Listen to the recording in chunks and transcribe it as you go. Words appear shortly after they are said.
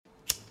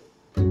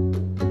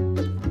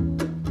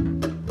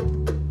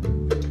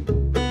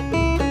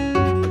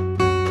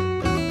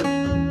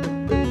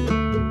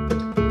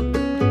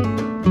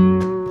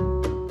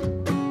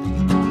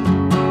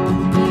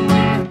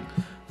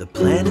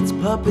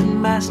puppet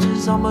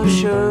masters almost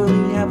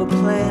surely have a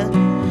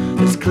plan.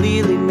 There's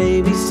clearly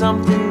maybe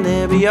something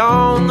there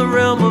beyond the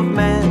realm of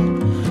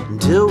man.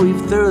 Until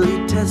we've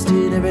thoroughly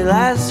tested every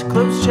last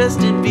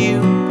close-chested view,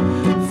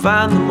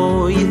 find the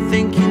more you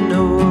think you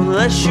know, the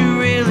less you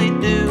really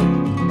do.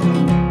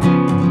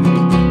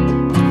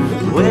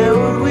 Where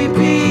would we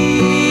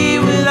be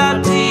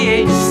without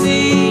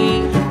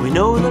THC? We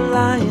know they're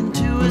lying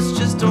to us,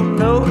 just don't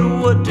know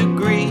to what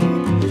degree.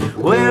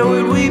 Where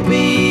would we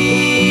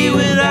be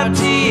without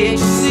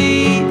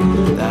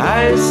THC? The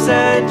Higher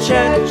Side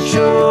Chat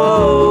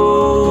Show.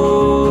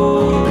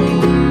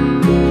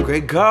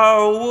 Greg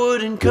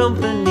Carlwood and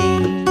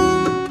Company.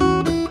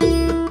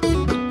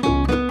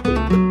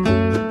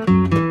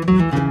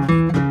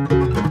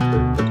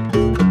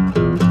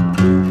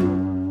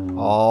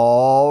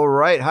 All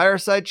right, Higher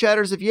Side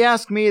Chatters, if you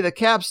ask me, the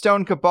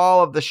capstone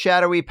cabal of the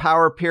shadowy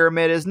power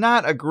pyramid is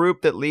not a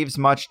group that leaves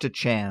much to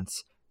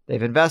chance.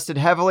 They've invested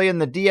heavily in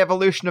the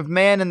de-evolution of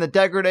man and the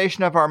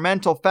degradation of our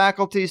mental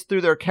faculties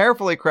through their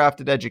carefully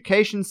crafted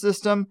education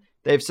system.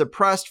 They've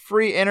suppressed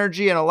free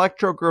energy and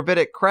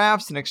electrogravitic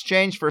crafts in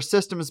exchange for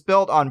systems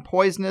built on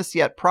poisonous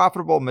yet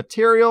profitable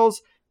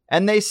materials.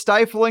 And they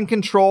stifle and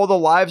control the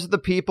lives of the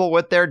people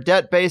with their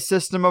debt-based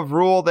system of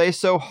rule they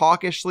so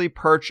hawkishly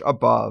perch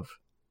above.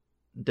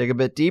 Dig a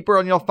bit deeper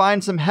and you'll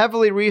find some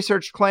heavily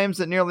researched claims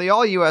that nearly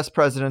all U.S.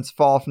 presidents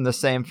fall from the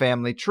same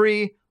family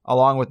tree,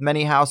 along with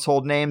many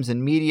household names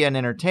in media and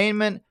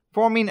entertainment,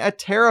 forming a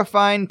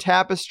terrifying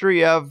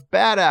tapestry of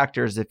bad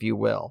actors, if you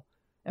will.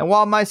 And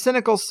while my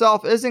cynical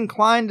self is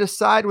inclined to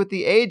side with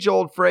the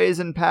age-old phrase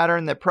and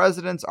pattern that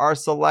presidents are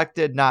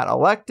selected, not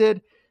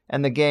elected,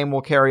 and the game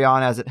will carry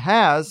on as it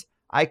has,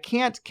 I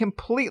can't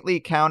completely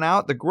count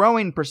out the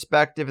growing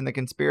perspective in the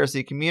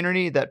conspiracy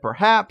community that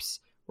perhaps,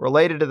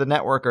 related to the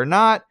network or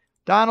not,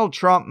 Donald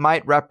Trump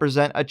might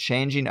represent a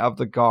changing of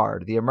the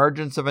guard, the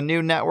emergence of a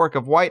new network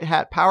of white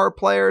hat power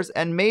players,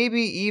 and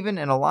maybe even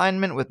an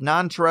alignment with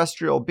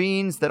non-terrestrial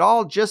beings that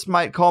all just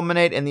might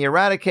culminate in the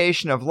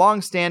eradication of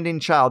long-standing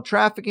child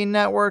trafficking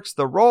networks,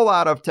 the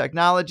rollout of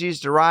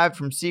technologies derived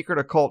from secret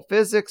occult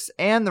physics,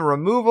 and the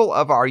removal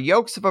of our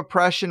yokes of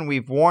oppression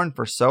we've worn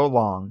for so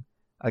long.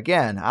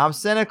 Again, I'm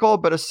cynical,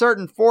 but a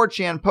certain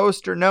 4chan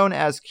poster known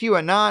as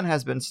QAnon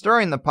has been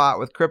stirring the pot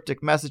with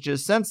cryptic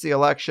messages since the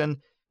election,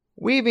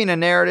 weaving a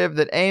narrative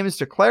that aims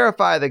to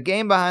clarify the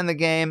game behind the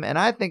game, and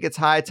I think it's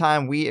high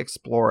time we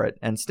explore it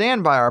and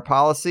stand by our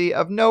policy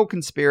of no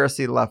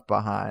conspiracy left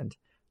behind.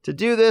 To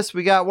do this,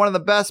 we got one of the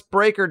best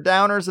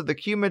breaker-downers of the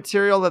Q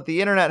material that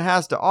the internet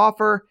has to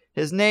offer.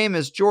 His name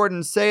is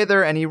Jordan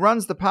Sather, and he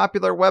runs the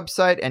popular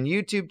website and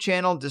YouTube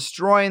channel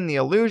Destroying the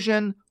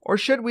Illusion, or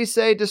should we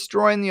say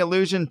Destroying the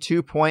Illusion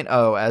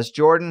 2.0, as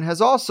Jordan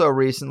has also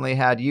recently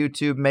had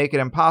YouTube make it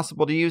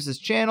impossible to use his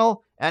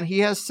channel, and he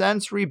has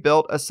since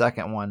rebuilt a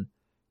second one.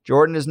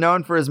 Jordan is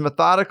known for his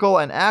methodical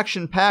and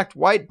action-packed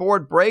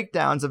whiteboard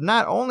breakdowns of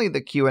not only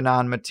the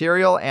QAnon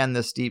material and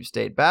this deep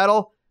state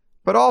battle,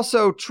 but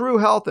also true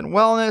health and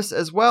wellness,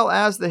 as well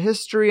as the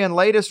history and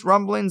latest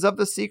rumblings of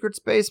the secret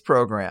space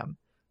program.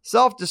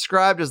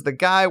 Self-described as the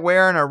guy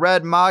wearing a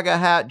red MAGA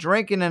hat,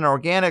 drinking an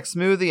organic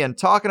smoothie, and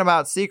talking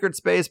about secret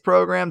space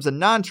programs and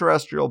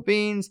non-terrestrial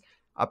beings,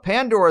 a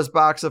Pandora's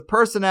box of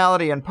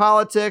personality and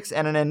politics,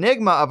 and an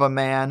enigma of a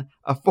man,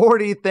 a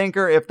 4D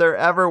thinker if there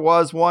ever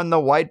was one, the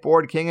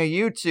whiteboard king of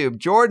YouTube.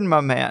 Jordan,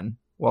 my man,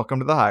 welcome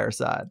to the Higher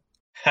Side.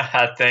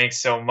 Thanks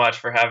so much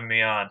for having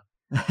me on.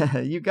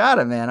 You got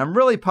it, man. I'm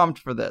really pumped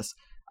for this.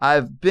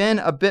 I've been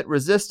a bit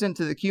resistant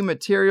to the Q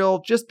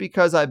material just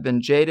because I've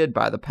been jaded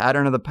by the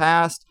pattern of the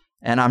past,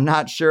 and I'm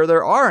not sure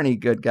there are any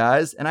good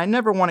guys, and I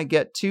never want to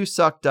get too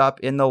sucked up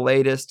in the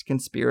latest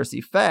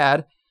conspiracy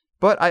fad,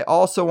 but I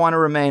also want to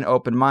remain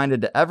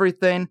open-minded to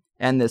everything,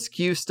 and this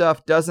Q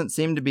stuff doesn't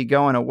seem to be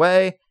going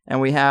away, and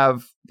we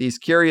have these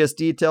curious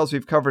details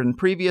we've covered in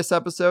previous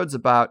episodes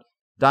about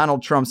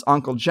Donald Trump's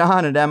Uncle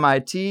John at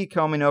MIT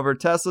combing over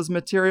Tesla's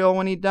material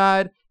when he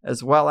died,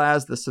 as well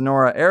as the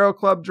Sonora Aero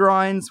Club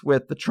drawings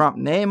with the Trump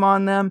name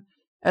on them.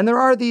 And there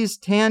are these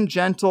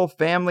tangential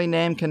family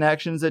name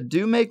connections that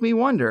do make me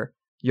wonder.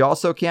 You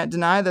also can't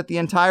deny that the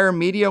entire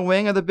media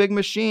wing of the big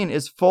machine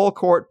is full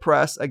court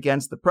press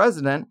against the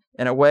president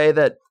in a way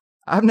that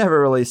I've never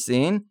really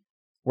seen.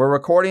 We're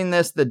recording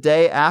this the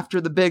day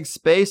after the big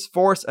Space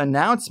Force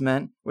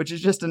announcement, which is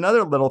just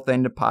another little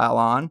thing to pile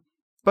on.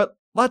 But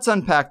let's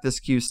unpack this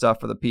Q stuff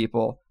for the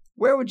people.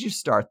 Where would you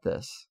start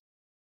this?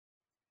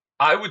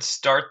 I would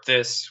start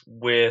this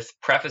with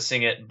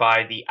prefacing it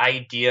by the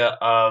idea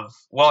of,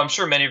 well, I'm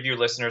sure many of your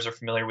listeners are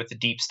familiar with the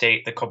deep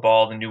state, the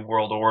cabal, the New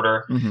World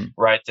Order,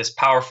 right? This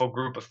powerful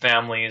group of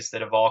families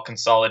that have all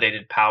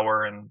consolidated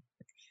power and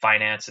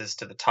finances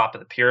to the top of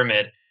the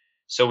pyramid.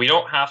 So we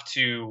don't have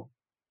to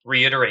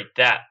reiterate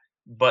that.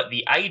 But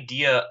the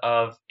idea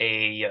of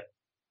a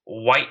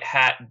white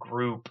hat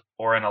group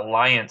or an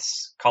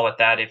alliance, call it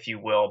that, if you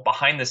will,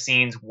 behind the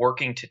scenes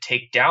working to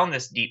take down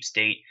this deep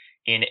state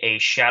in a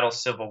shadow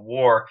civil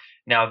war.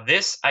 Now,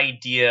 this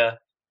idea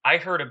I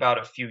heard about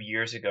a few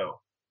years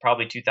ago,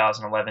 probably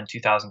 2011,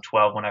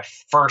 2012, when I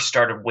first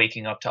started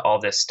waking up to all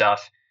this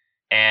stuff.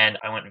 And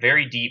I went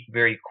very deep,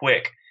 very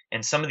quick.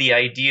 And some of the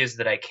ideas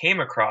that I came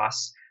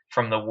across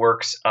from the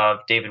works of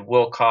David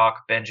Wilcock,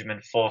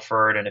 Benjamin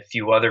Fulford, and a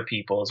few other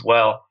people as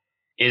well,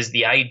 is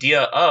the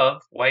idea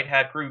of white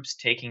hat groups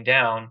taking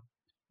down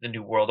the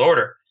New World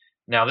Order.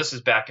 Now, this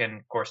is back in,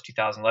 of course,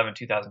 2011,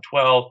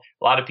 2012.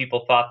 A lot of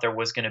people thought there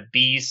was going to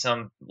be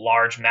some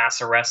large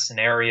mass arrest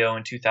scenario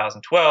in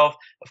 2012.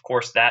 Of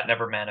course, that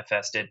never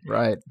manifested.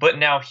 Right. But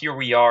now here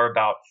we are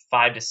about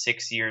 5 to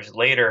 6 years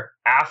later,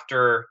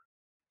 after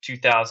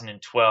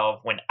 2012,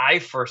 when I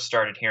first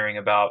started hearing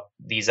about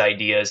these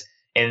ideas.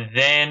 And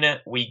then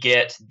we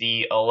get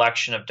the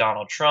election of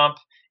Donald Trump.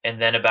 And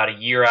then about a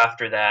year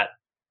after that,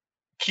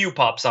 Q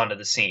pops onto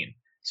the scene.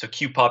 So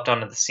Q popped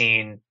onto the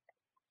scene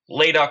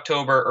late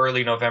October,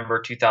 early November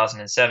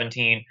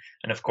 2017.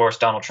 And of course,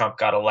 Donald Trump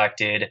got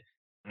elected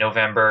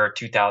November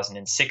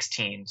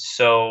 2016.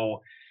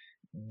 So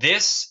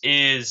this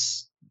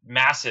is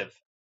massive,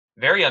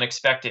 very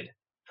unexpected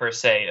per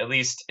se, at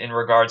least in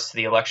regards to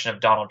the election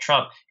of Donald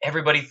Trump.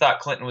 Everybody thought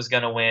Clinton was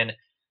going to win.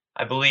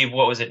 I believe,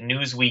 what was it,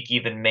 Newsweek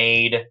even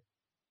made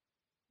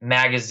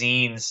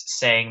magazines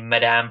saying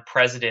Madame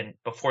President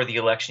before the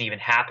election even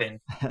happened.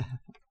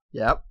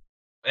 Yep.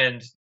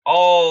 And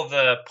all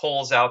the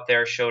polls out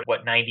there showed,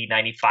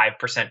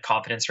 95%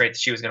 confidence rate that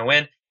she was going to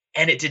win,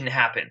 and it didn't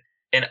happen.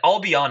 And I'll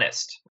be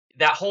honest,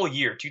 that whole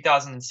year,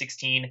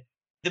 2016,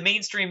 the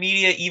mainstream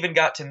media even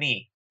got to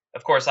me.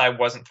 Of course, I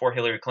wasn't for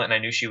Hillary Clinton. I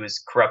knew she was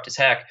corrupt as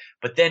heck.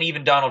 But then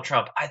even Donald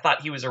Trump, I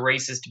thought he was a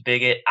racist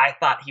bigot. I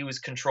thought he was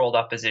controlled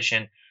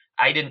opposition.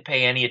 I didn't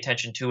pay any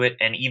attention to it.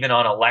 And even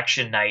on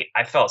election night,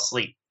 I fell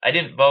asleep. I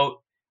didn't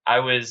vote. I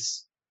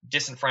was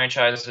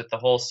disenfranchised with the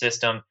whole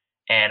system,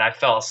 and I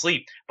fell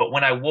asleep. But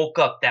when I woke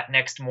up that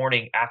next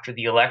morning after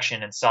the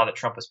election and saw that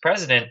Trump was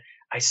president,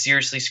 I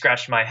seriously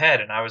scratched my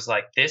head, and I was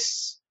like,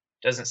 this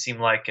doesn't seem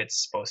like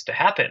it's supposed to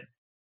happen.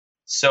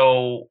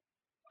 So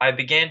I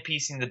began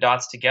piecing the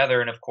dots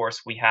together, and of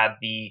course, we had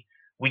the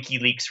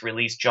WikiLeaks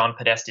release John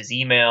Podesta's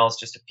emails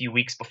just a few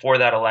weeks before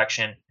that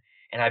election,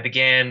 and I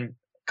began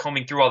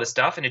combing through all this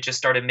stuff, and it just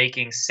started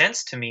making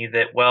sense to me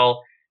that,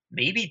 well,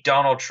 maybe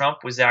Donald Trump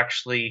was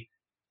actually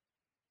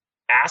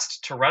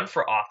asked to run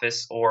for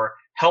office or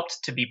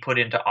helped to be put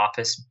into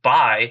office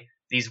by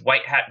these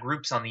white hat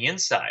groups on the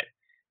inside.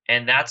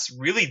 And that's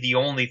really the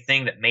only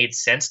thing that made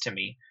sense to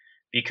me,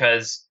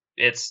 because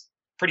it's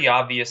pretty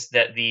obvious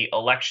that the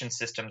election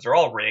systems are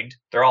all rigged.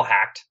 They're all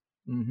hacked.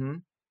 Mm-hmm.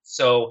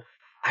 So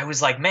I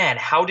was like, man,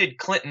 how did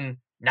Clinton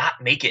not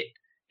make it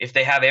if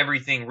they have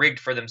everything rigged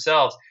for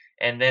themselves?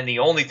 And then the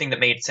only thing that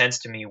made sense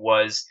to me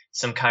was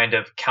some kind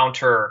of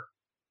counter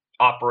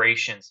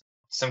operations,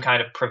 some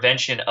kind of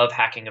prevention of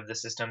hacking of the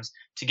systems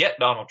to get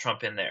Donald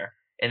Trump in there.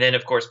 And then,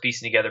 of course,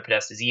 piecing together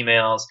Podesta's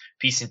emails,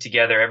 piecing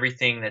together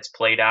everything that's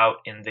played out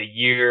in the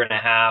year and a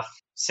half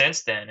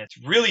since then. It's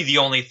really the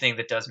only thing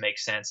that does make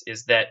sense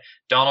is that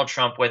Donald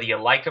Trump, whether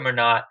you like him or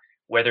not,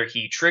 whether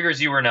he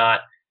triggers you or not,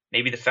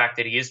 maybe the fact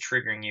that he is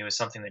triggering you is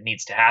something that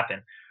needs to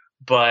happen.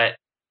 But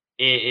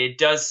it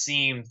does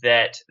seem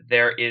that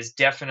there is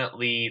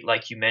definitely,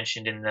 like you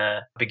mentioned in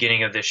the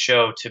beginning of this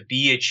show, to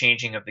be a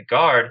changing of the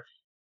guard.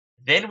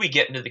 Then we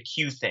get into the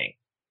Q thing.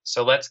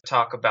 So let's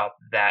talk about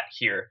that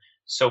here.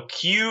 So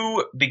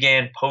Q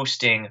began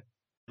posting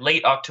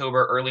late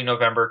October, early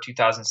November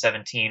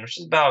 2017, which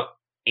is about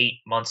 8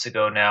 months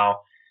ago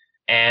now.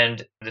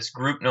 And this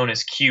group known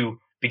as Q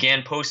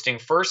began posting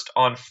first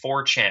on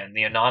 4chan,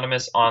 the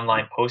anonymous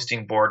online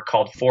posting board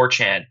called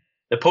 4chan.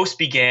 The post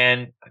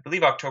began, I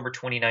believe, October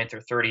 29th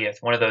or 30th,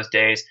 one of those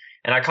days.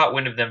 And I caught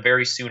wind of them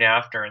very soon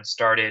after and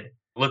started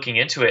looking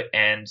into it.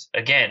 And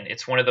again,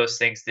 it's one of those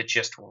things that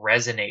just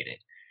resonated.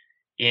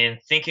 In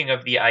thinking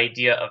of the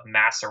idea of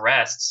mass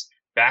arrests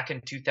back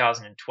in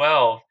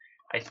 2012,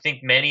 I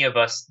think many of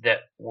us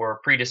that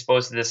were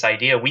predisposed to this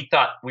idea, we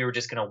thought we were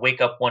just going to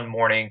wake up one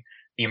morning,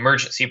 the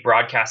emergency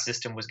broadcast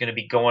system was going to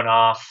be going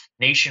off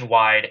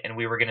nationwide, and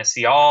we were going to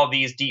see all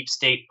these deep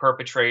state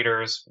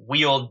perpetrators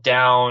wheeled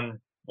down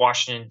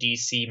Washington,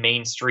 D.C.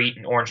 Main Street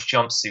in orange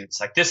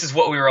jumpsuits. Like, this is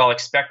what we were all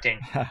expecting.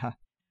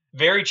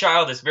 Very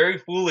childish, very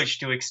foolish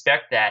to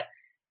expect that.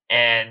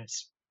 And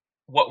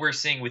what we're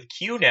seeing with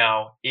Q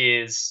now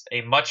is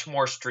a much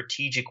more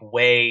strategic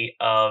way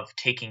of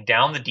taking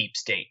down the deep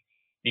state,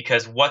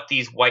 because what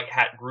these white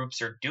hat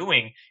groups are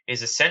doing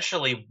is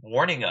essentially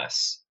warning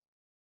us.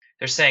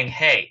 They're saying,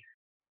 hey,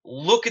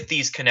 look at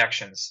these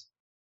connections.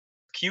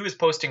 Q is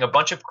posting a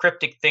bunch of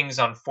cryptic things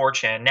on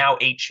 4chan, now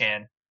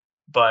 8chan,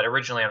 but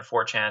originally on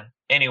 4chan.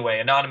 Anyway,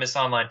 anonymous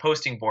online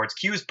posting boards.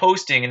 Q is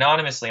posting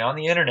anonymously on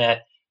the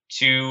internet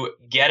to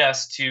get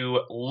us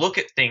to look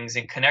at things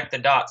and connect the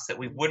dots that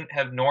we wouldn't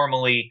have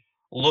normally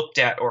looked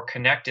at or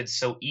connected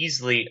so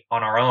easily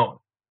on our own.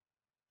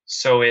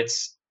 So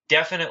it's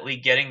definitely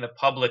getting the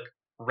public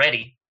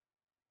ready,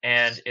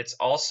 and it's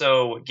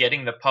also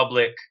getting the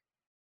public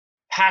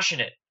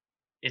passionate.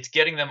 It's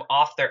getting them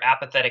off their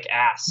apathetic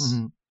ass,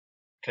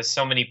 because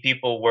so many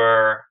people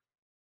were,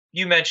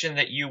 you mentioned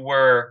that you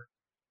were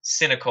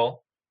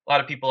cynical A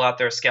lot of people out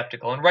there are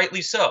skeptical, and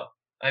rightly so.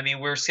 I mean,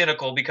 we're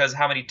cynical because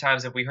how many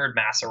times have we heard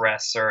mass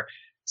arrests or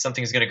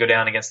something's going to go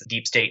down against the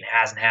deep state and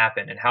hasn't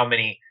happened? And how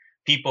many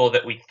people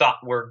that we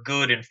thought were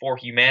good and for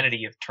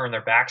humanity have turned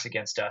their backs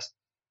against us?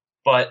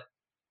 But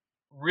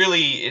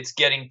really, it's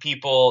getting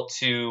people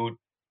to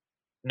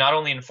not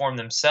only inform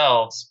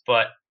themselves,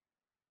 but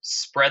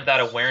spread that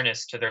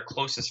awareness to their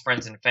closest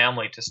friends and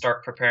family to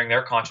start preparing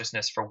their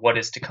consciousness for what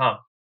is to come.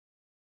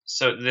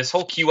 So this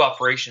whole Q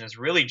operation is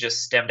really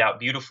just stemmed out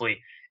beautifully.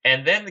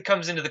 And then it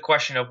comes into the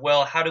question of,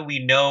 well, how do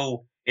we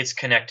know it's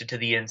connected to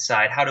the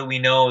inside? How do we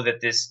know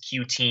that this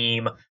Q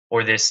team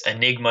or this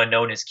enigma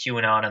known as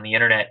QAnon on the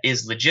internet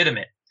is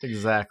legitimate?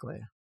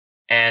 Exactly.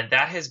 And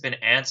that has been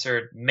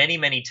answered many,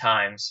 many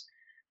times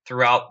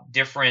throughout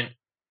different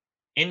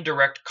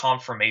indirect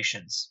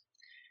confirmations.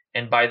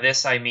 And by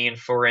this, I mean,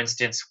 for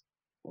instance,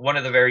 one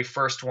of the very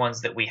first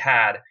ones that we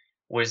had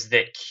was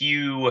that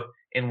Q,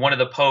 in one of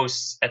the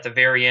posts at the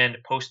very end,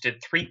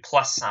 posted 3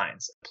 plus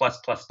signs, plus,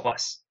 plus,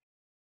 plus.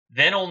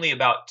 Then only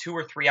about 2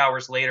 or 3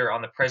 hours later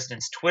on the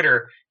president's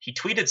Twitter, he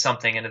tweeted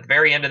something, and at the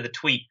very end of the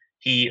tweet,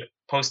 he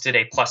posted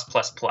a plus,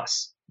 plus,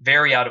 plus.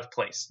 Very out of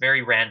place,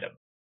 very random.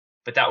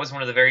 But that was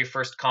one of the very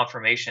first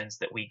confirmations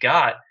that we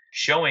got,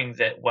 showing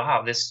that,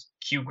 wow, this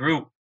Q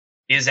group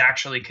is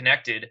actually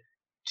connected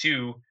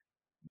to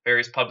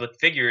various public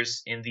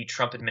figures in the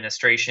Trump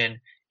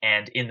administration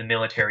and in the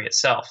military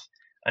itself.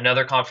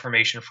 Another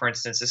confirmation, for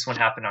instance, this one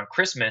happened on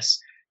Christmas.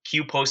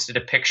 Q posted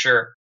a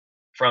picture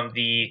from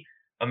the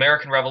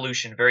American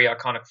Revolution, very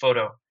iconic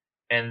photo.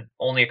 And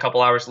only a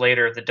couple hours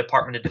later, the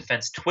Department of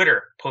Defense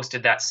Twitter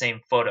posted that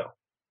same photo.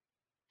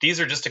 These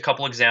are just a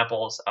couple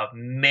examples of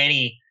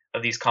many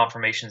of these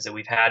confirmations that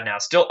we've had now,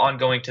 still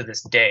ongoing to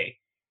this day.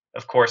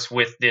 Of course,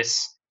 with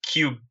this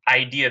Q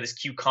idea, this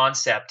Q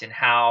concept, and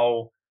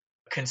how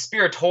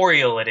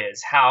conspiratorial it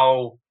is,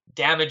 how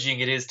damaging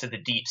it is to the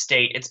deep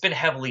state, it's been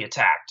heavily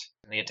attacked.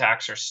 And the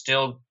attacks are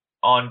still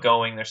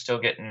ongoing. They're still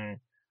getting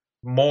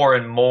more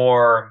and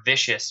more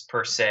vicious,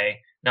 per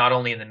se, not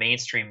only in the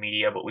mainstream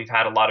media, but we've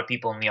had a lot of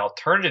people in the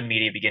alternative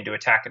media begin to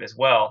attack it as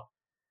well.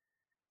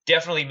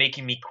 Definitely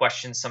making me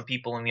question some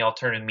people in the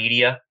alternative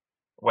media,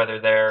 whether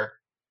they're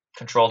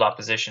controlled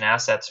opposition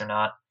assets or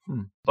not.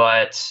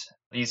 But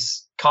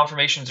these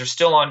confirmations are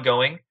still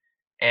ongoing,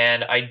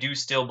 and I do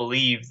still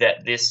believe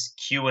that this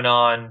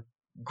QAnon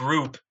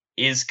group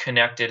is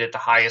connected at the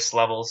highest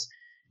levels,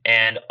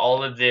 and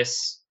all of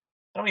this,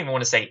 I don't even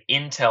want to say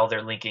intel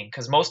they're linking,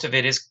 because most of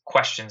it is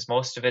questions,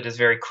 most of it is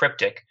very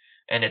cryptic,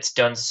 and it's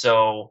done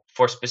so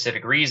for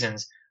specific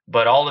reasons,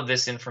 but all of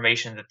this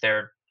information that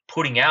they're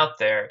putting out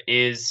there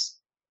is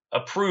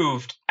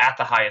approved at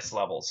the highest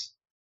levels.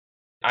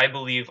 I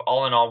believe,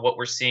 all in all, what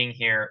we're seeing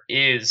here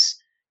is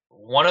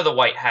one of the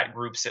white hat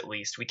groups, at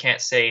least. We can't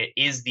say it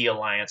is the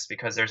alliance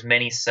because there's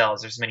many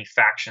cells, there's many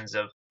factions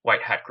of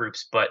white hat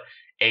groups, but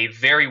a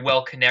very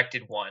well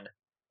connected one,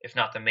 if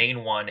not the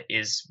main one,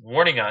 is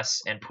warning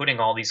us and putting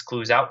all these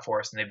clues out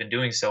for us, and they've been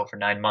doing so for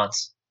 9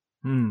 months.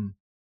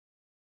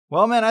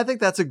 Well, man, I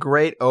think that's a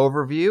great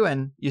overview,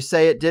 and you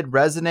say it did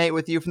resonate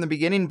with you from the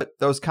beginning, but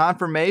those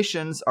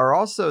confirmations are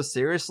also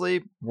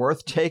seriously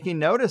worth taking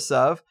notice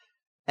of.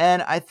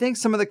 And I think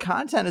some of the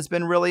content has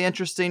been really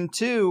interesting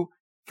too.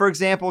 For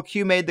example,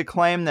 Q made the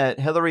claim that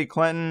Hillary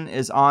Clinton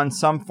is on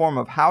some form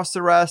of house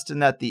arrest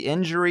and that the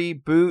injury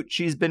boot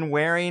she's been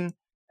wearing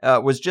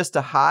was just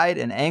to hide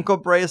an ankle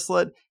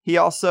bracelet. He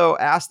also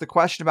asked the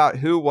question about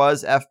who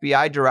was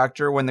FBI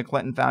director when the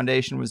Clinton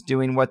Foundation was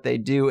doing what they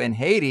do in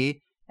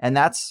Haiti. And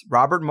that's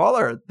Robert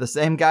Mueller, the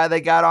same guy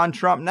they got on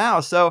Trump now.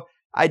 So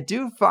I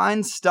do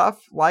find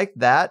stuff like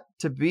that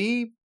to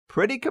be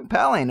pretty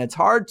compelling. It's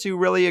hard to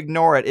really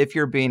ignore it if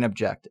you're being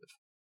objective.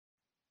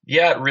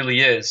 Yeah, it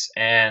really is.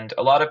 And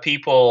a lot of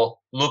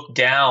people look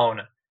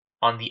down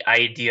on the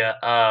idea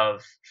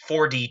of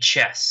 4D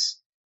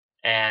chess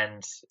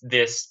and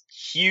this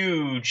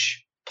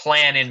huge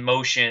plan in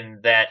motion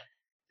that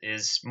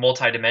is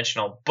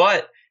multidimensional.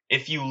 But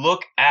if you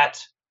look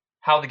at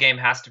how the game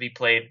has to be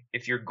played,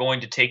 if you're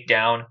going to take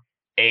down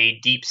a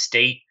deep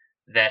state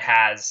that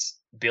has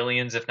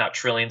billions, if not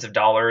trillions of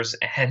dollars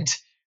and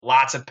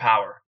lots of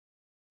power,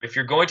 if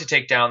you're going to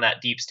take down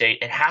that deep state,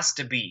 it has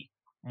to be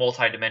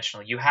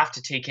multidimensional. You have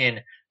to take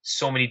in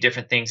so many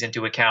different things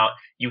into account.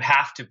 You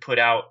have to put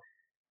out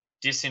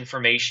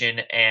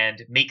disinformation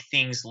and make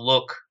things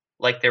look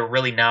like they're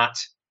really not,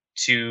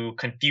 to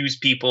confuse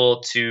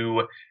people,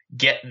 to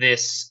get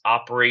this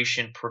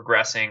operation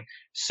progressing.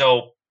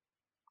 So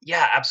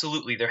yeah,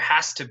 absolutely. There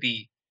has to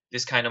be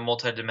this kind of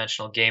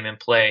multidimensional game in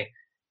play.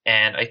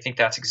 And I think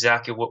that's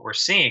exactly what we're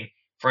seeing.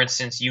 For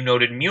instance, you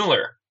noted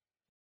Mueller.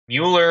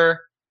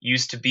 Mueller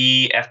used to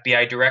be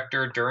FBI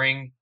director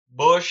during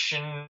Bush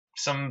and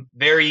some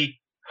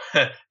very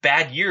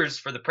bad years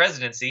for the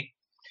presidency.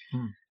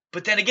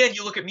 But then again,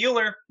 you look at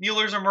Mueller,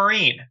 Mueller's a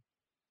Marine.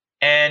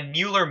 And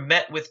Mueller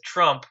met with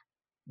Trump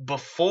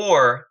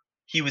before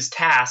he was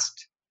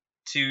tasked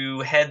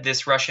to head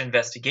this Russia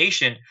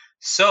investigation.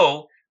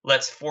 So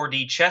let's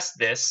 4D chess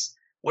this.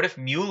 What if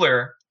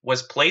Mueller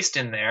was placed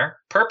in there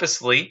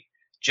purposely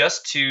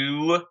just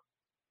to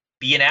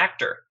be an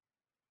actor.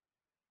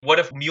 What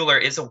if Mueller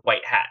is a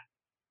white hat?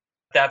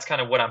 That's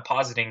kind of what I'm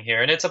positing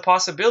here. And it's a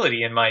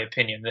possibility, in my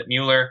opinion, that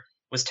Mueller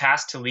was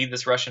tasked to lead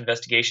this Russian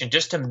investigation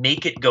just to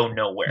make it go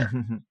nowhere.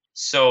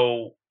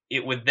 So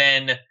it would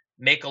then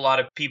make a lot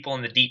of people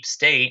in the deep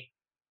state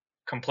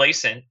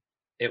complacent.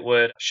 It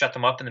would shut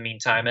them up in the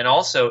meantime and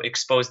also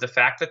expose the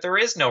fact that there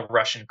is no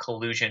Russian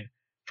collusion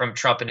from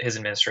Trump and his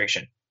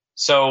administration.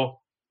 So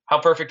how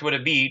perfect would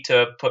it be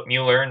to put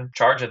Mueller in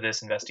charge of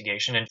this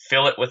investigation and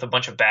fill it with a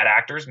bunch of bad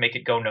actors, make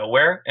it go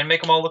nowhere, and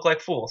make them all look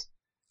like fools?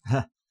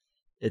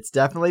 It's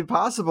definitely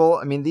possible.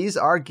 I mean, these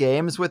are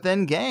games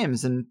within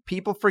games, and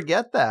people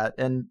forget that.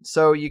 And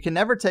so you can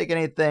never take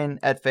anything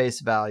at face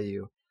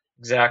value.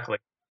 Exactly.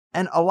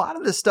 And a lot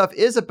of this stuff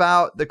is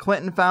about the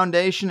Clinton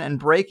Foundation and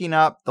breaking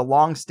up the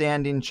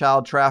long-standing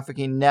child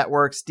trafficking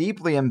networks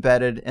deeply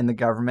embedded in the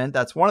government.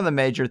 That's one of the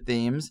major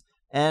themes.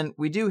 And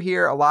we do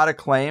hear a lot of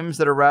claims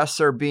that arrests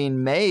are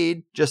being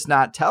made, just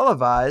not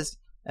televised.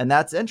 And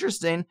that's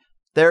interesting.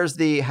 There's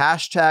the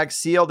hashtag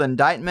sealed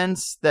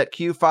indictments that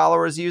Q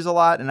followers use a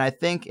lot. And I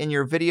think in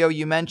your video,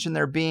 you mentioned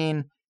there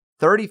being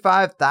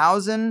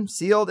 35,000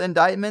 sealed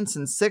indictments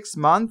in 6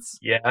 months.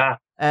 Yeah.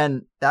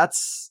 And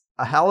that's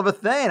a hell of a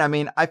thing. I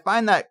mean, I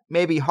find that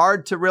maybe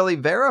hard to really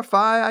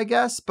verify, I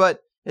guess, but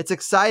it's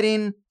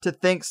exciting to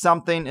think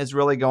something is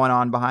really going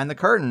on behind the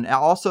curtain.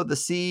 Also, the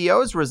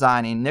CEOs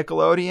resigning,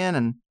 Nickelodeon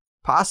and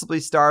possibly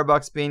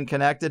Starbucks being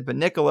connected, but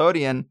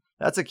Nickelodeon,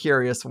 that's a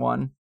curious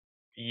one.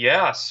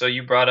 Yeah, so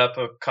you brought up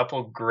a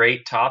couple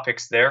great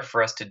topics there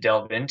for us to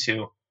delve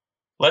into.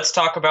 Let's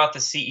talk about the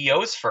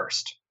CEOs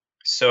first.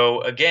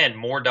 So again,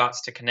 more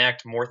dots to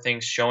connect, more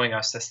things showing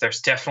us that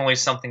there's definitely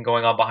something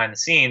going on behind the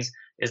scenes,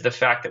 is the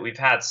fact that we've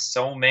had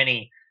so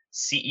many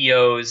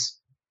CEOs,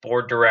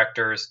 board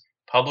directors,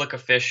 public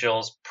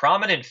officials,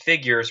 prominent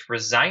figures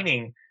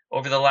resigning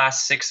over the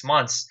last 6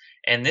 months.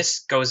 And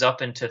this goes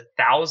up into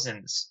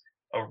thousands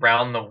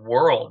around the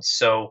world.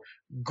 So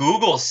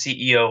Google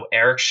CEO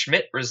Eric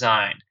Schmidt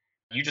resigned.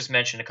 You just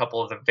mentioned a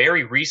couple of the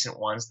very recent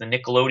ones, the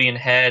Nickelodeon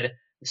head,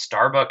 the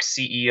Starbucks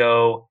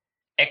CEO,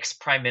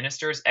 ex-prime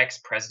ministers,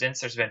 ex-presidents.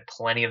 There's been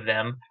plenty of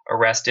them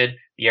arrested.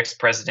 The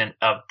ex-president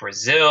of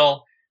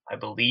Brazil, I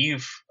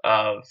believe,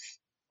 of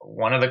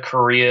one of the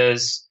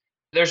Koreas.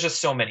 There's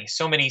just so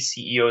many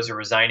CEOs are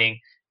resigning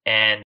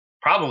and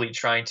probably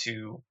trying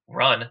to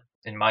run,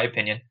 in my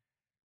opinion.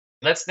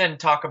 Let's then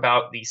talk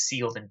about the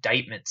sealed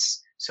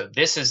indictments. So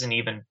this is an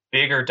even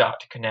bigger dot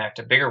to connect,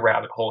 a bigger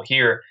rabbit hole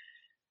here.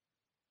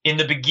 In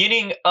the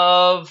beginning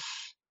of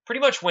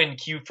pretty much when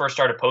Q first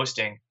started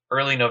posting,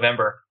 early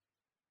November,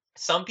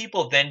 some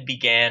people then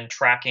began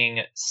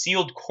tracking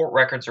sealed court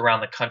records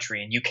around the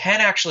country, and you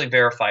can actually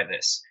verify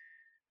this.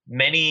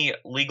 Many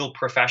legal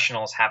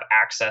professionals have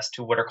access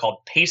to what are called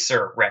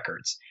PACER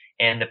records.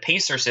 And the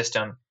PACER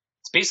system,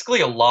 it's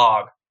basically a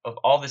log of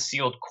all the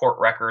sealed court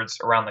records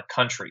around the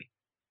country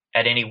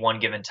at any one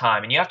given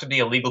time. And you have to be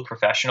a legal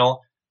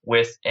professional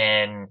with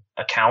an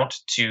account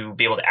to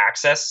be able to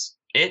access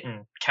it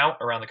and count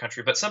around the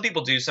country. But some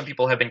people do. Some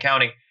people have been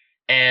counting.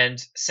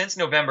 And since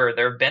November,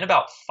 there have been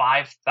about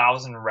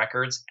 5,000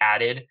 records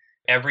added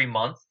every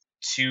month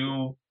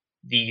to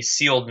the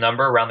sealed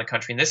number around the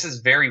country. And this is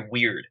very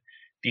weird,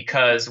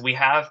 because we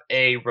have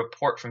a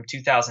report from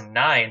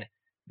 2009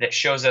 that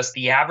shows us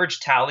the average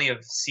tally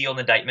of sealed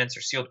indictments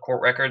or sealed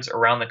court records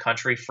around the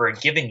country for a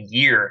given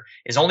year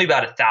is only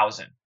about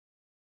 1,000.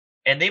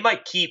 And they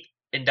might keep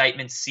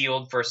indictments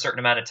sealed for a certain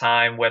amount of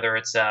time, whether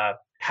it's a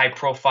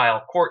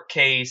high-profile court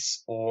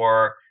case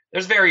or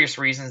there's various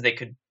reasons they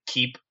could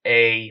keep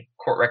a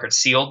court record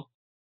sealed.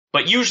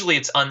 But usually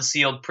it's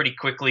unsealed pretty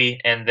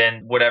quickly, and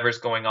then whatever's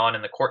going on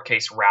in the court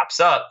case wraps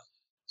up.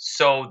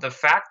 So the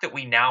fact that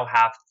we now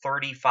have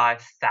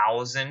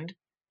 35,000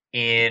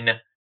 in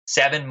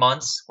 7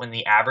 months when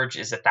the average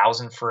is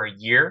 1,000 for a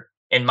year,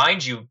 and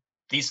mind you,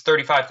 these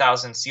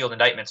 35,000 sealed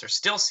indictments are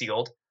still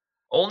sealed.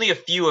 Only a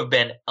few have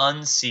been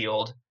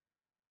unsealed.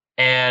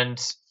 And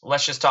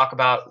let's just talk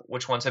about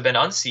which ones have been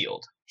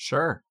unsealed.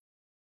 Sure.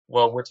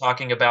 Well, we're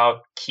talking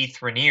about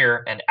Keith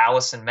Rainier and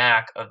Allison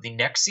Mack of the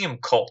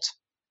NXIVM cult.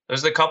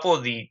 There's a couple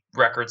of the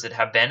records that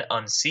have been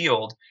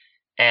unsealed,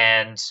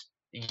 and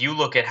you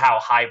look at how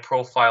high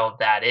profile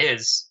that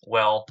is.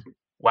 Well,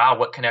 wow,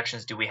 what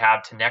connections do we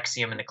have to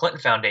NXIVM and the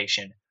Clinton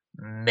Foundation?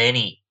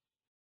 Many.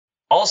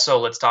 Also,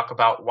 let's talk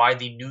about why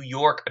the New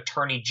York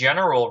Attorney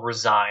General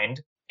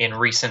resigned in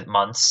recent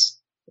months.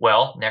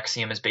 Well,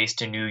 NXIVM is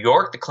based in New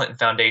York. The Clinton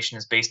Foundation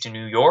is based in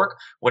New York.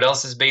 What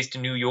else is based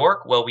in New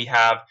York? Well, we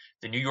have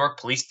the New York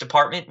Police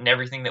Department and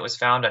everything that was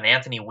found on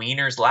Anthony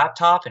Weiner's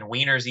laptop and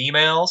Weiner's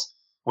emails,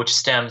 which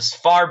stems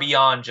far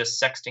beyond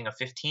just sexting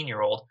a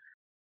 15-year-old.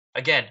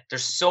 Again,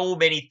 there's so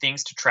many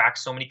things to track,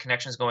 so many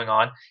connections going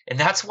on, and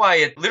that's why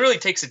it literally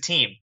takes a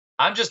team.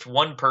 I'm just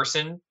one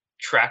person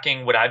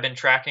tracking what I've been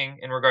tracking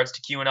in regards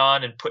to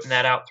QAnon and putting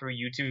that out through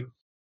YouTube.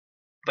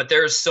 But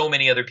there's so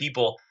many other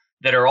people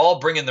that are all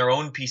bringing their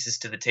own pieces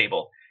to the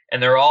table,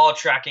 and they're all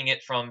tracking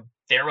it from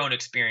their own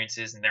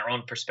experiences and their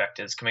own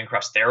perspectives, coming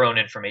across their own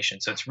information.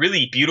 So it's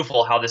really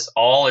beautiful how this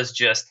all is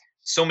just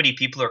so many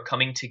people are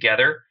coming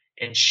together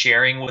and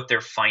sharing what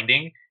they're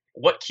finding.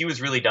 What Q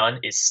has really done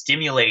is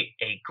stimulate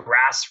a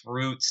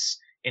grassroots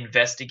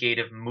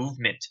investigative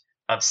movement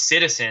of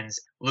citizens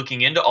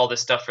looking into all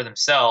this stuff for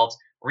themselves,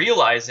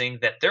 realizing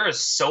that there is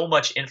so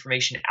much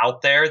information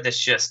out there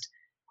that's just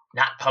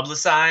not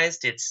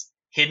publicized, it's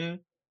hidden,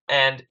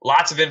 and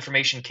lots of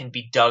information can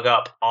be dug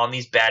up on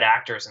these bad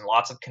actors and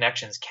lots of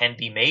connections can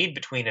be made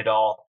between it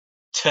all.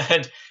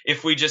 And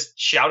if we just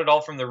shout it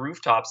all from the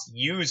rooftops,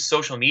 use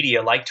social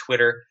media like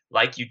Twitter,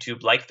 like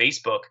YouTube, like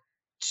Facebook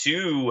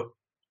to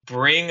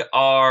bring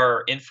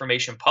our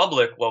information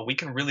public, well, we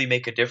can really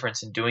make a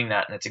difference in doing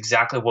that. And that's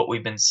exactly what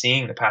we've been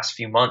seeing the past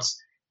few months.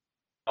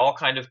 All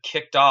kind of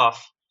kicked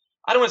off.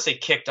 I don't want to say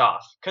kicked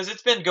off because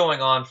it's been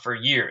going on for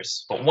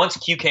years. But once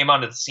Q came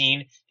onto the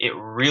scene, it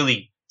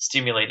really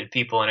stimulated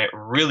people and it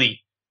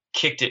really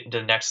kicked it into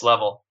the next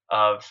level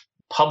of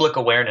public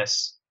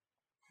awareness.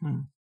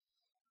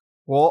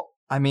 Well,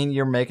 I mean,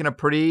 you're making a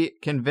pretty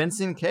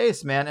convincing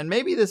case, man. And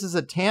maybe this is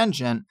a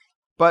tangent,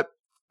 but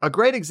a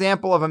great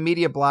example of a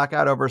media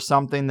blackout over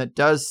something that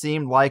does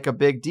seem like a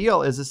big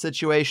deal is a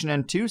situation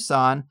in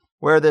Tucson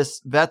where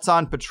this Vets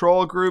on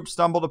Patrol group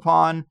stumbled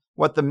upon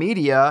what the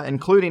media,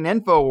 including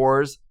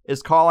InfoWars,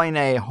 is calling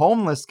a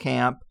homeless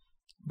camp.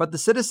 But the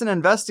citizen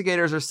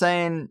investigators are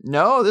saying,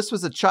 no, this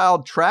was a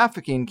child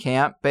trafficking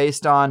camp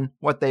based on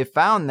what they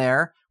found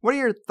there. What are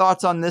your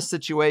thoughts on this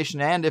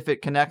situation and if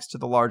it connects to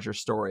the larger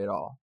story at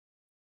all?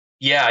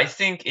 Yeah, I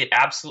think it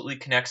absolutely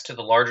connects to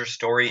the larger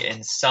story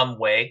in some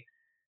way.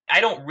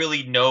 I don't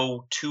really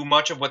know too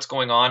much of what's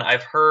going on.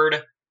 I've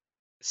heard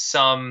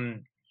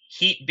some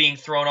heat being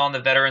thrown on the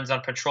Veterans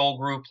on Patrol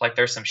group, like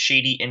there's some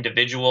shady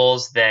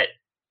individuals that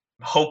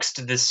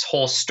hoaxed this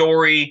whole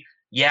story.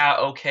 Yeah,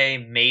 okay,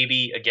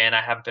 maybe. Again,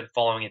 I haven't been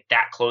following it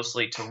that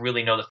closely to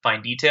really know the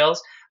fine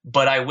details.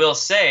 But I will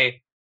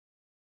say,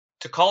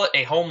 to call it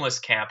a homeless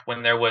camp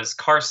when there was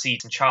car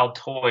seats and child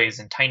toys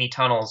and tiny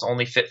tunnels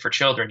only fit for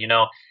children,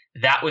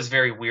 that was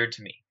very weird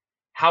to me.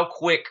 How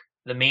quick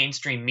the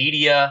mainstream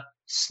media,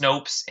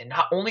 Snopes, and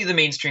not only the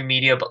mainstream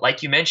media, but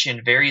like you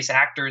mentioned, various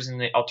actors in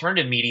the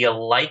alternative media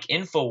like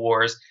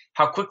InfoWars,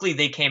 how quickly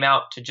they came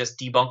out to just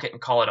debunk it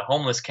and call it a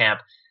homeless camp.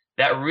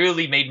 That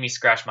really made me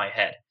scratch my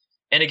head.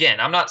 And again,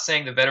 I'm not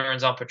saying the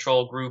Veterans on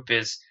Patrol group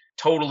is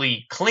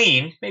totally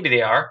clean. Maybe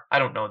they are. I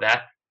don't know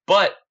that.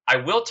 But I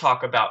will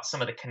talk about some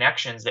of the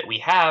connections that we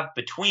have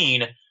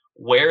between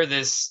where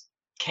this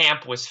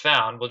camp was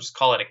found. We'll just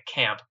call it a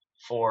camp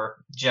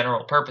for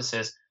general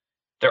purposes.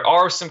 There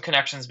are some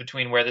connections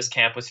between where this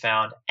camp was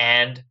found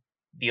and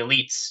the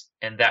elites,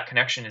 and that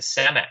connection is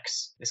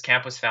Cemex. This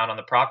camp was found on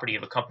the property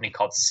of a company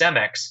called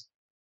Cemex,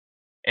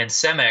 and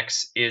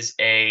Cemex is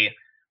a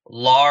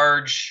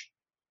large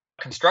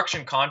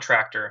construction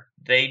contractor.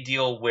 They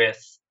deal with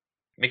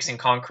mixing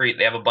concrete.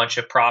 They have a bunch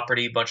of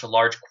property, a bunch of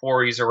large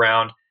quarries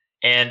around,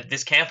 and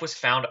this camp was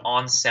found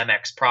on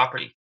Cemex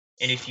property.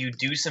 And if you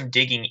do some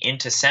digging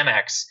into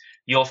Cemex,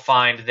 you'll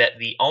find that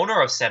the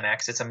owner of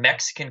Cemex, it's a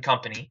Mexican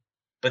company,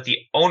 but the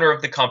owner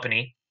of the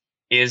company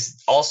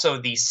is also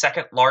the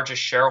second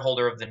largest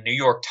shareholder of the New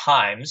York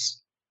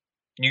Times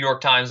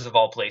of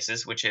all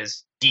places, which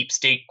is deep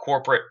state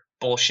corporate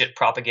bullshit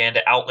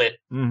propaganda outlet.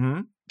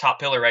 Top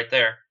pillar right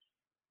there.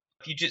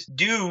 If you just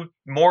do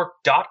more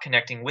dot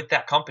connecting with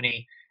that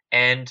company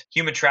and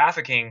human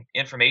trafficking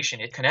information,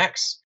 it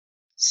connects.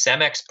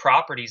 Cemex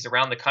properties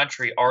around the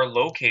country are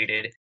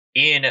located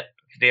in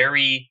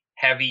very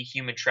heavy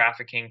human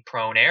trafficking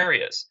prone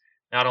areas.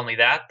 Not only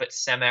that, but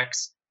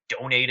Cemex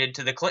donated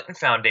to the Clinton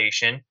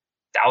Foundation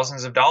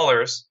thousands of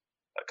dollars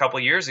a couple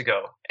of years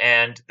ago.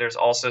 And there's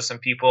also some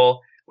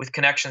people with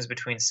connections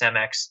between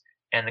Cemex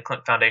and the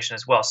Clinton Foundation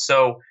as well.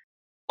 So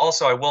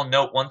also, I will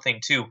note one thing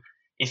too.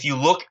 If you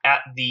look at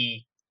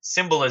the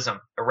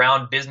symbolism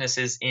around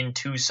businesses in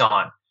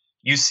Tucson,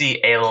 you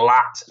see a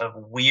lot of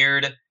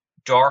weird,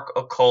 dark,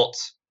 occult,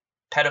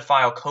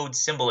 pedophile code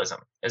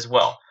symbolism as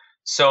well.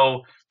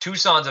 So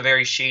Tucson's a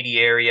very shady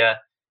area.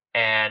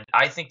 And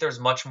I think there's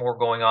much more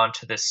going on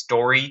to this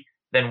story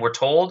than we're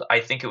told. I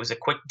think it was a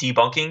quick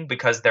debunking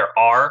because there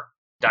are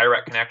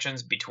direct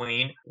connections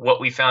between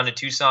what we found in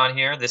Tucson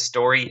here, this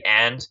story,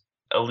 and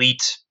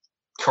elite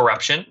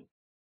corruption.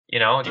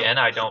 Again,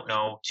 I don't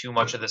know too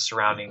much of the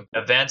surrounding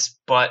events,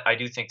 but I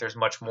do think there's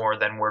much more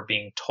than we're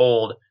being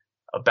told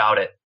about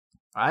it.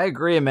 I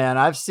agree, man.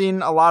 I've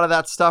seen a lot of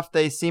that stuff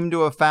they seem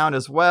to have found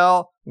as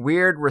well.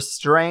 Weird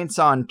restraints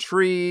on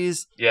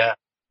trees. Yeah.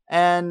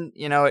 And,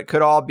 it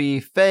could all be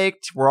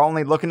faked. We're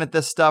only looking at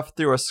this stuff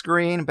through a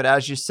screen. But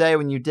as you say,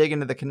 when you dig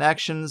into the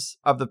connections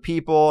of the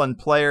people and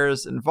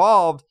players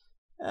involved,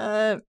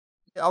 a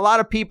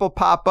lot of people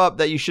pop up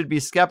that you should be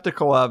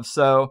skeptical of.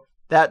 So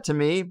that, to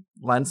me,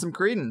 lends some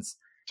credence.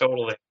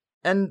 Totally.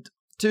 And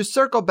to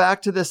circle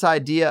back to this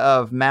idea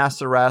of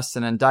mass arrests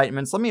and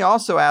indictments, let me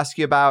also ask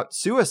you about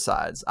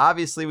suicides.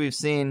 Obviously, we've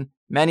seen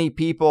many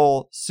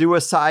people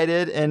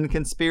suicided in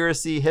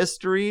conspiracy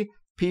history.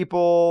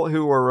 people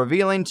who were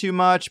revealing too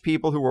much,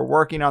 people who were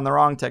working on the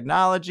wrong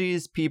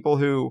technologies, people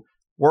who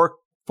work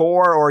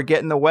for or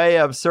get in the way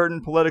of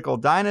certain political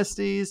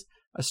dynasties,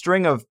 a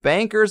string of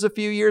bankers a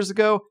few years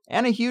ago,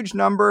 and a huge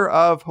number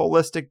of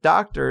holistic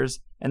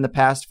doctors in the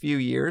past few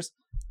years.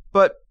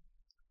 But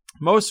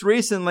most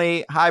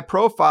recently, high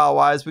profile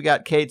wise, we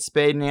got Kate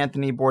Spade and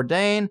Anthony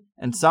Bourdain,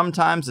 and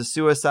sometimes a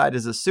suicide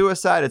is a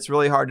suicide. It's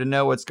really hard to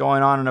know what's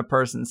going on in a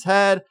person's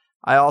head.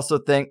 I also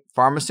think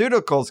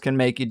pharmaceuticals can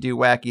make you do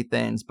wacky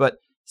things, but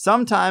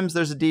sometimes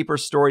there's a deeper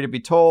story to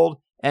be told,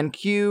 and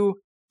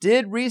Q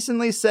did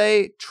recently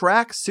say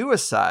track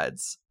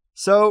suicides.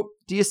 So,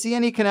 do you see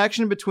any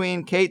connection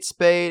between Kate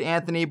Spade,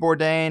 Anthony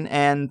Bourdain,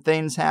 and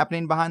things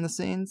happening behind the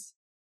scenes?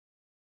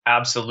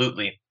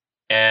 Absolutely.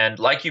 And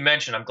like you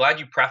mentioned, I'm glad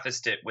you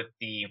prefaced it with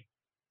the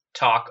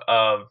talk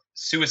of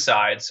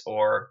suicides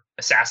or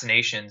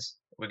assassinations.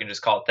 We can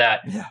just call it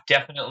that. Yeah.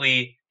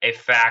 Definitely a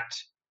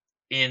fact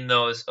in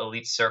those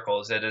elite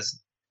circles. It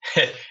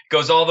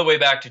goes all the way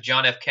back to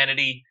John F.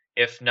 Kennedy,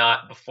 if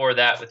not before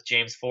that with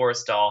James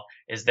Forrestal,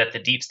 is that the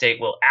deep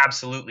state will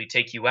absolutely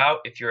take you out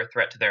if you're a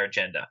threat to their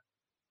agenda.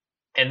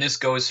 And this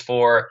goes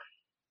for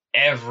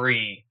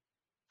every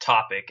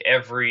topic,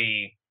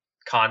 every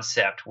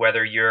concept,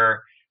 whether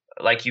you're,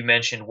 like you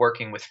mentioned,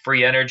 working with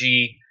free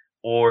energy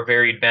or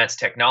very advanced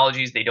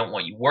technologies they don't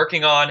want you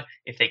working on,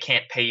 if they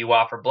can't pay you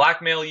off or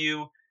blackmail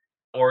you,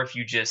 or if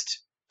you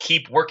just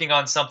keep working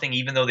on something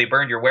even though they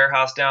burned your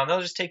warehouse down,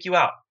 they'll just take you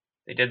out.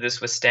 They did this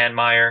with Stan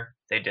Meyer.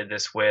 They did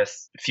this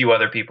with a few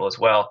other people as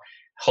well.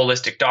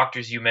 Holistic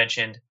doctors, you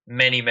mentioned,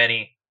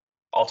 many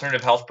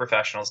alternative health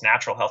professionals,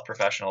 natural health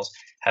professionals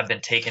have been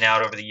taken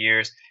out over the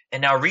years.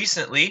 And now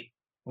recently,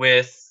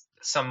 with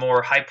some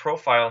more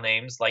high-profile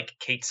names like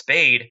Kate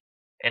Spade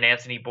and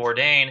Anthony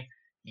Bourdain,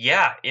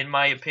 yeah, in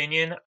my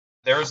opinion,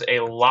 there's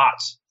a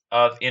lot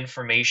of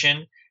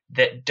information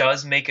that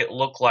does make it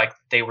look like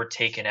they were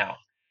taken out.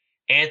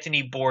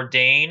 Anthony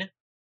Bourdain,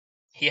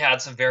 he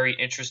had some very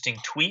interesting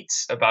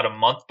tweets about a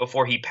month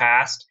before he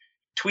passed.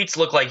 Tweets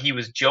looked like he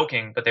was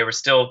joking, but they were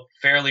still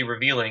fairly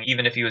revealing,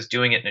 even if he was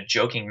doing it in a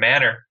joking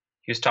manner.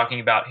 He was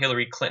talking about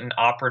Hillary Clinton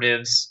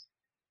operatives,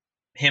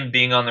 him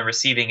being on the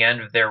receiving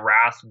end of their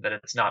wrath, that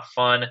it's not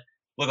fun.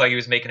 Looked like he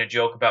was making a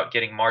joke about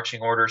getting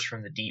marching orders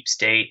from the deep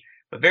state.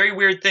 But very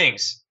weird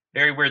things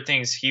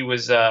he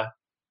was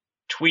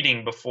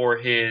tweeting before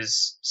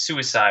his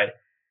suicide.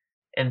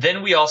 And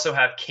then we also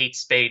have Kate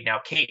Spade. Now,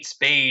 Kate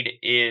Spade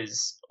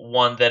is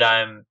one that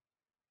I'm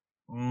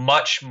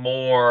much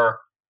more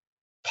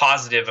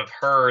positive of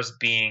hers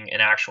being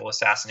an actual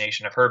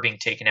assassination, of her being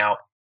taken out,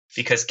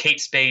 because Kate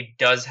Spade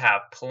does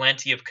have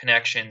plenty of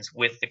connections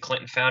with the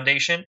Clinton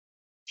Foundation.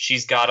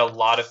 She's got a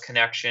lot of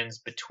connections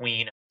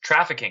between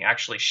trafficking,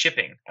 actually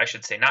shipping, I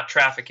should say, not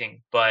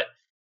trafficking, but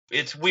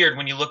it's weird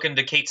when you look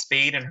into Kate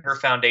Spade and her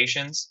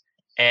foundations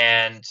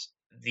and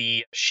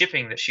the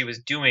shipping that she was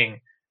doing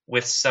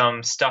with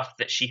some stuff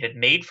that she had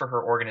made for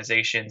her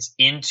organizations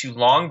into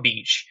Long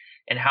Beach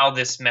and how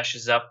this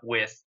meshes up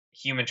with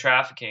human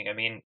trafficking. I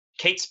mean,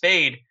 Kate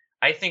Spade,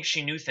 I think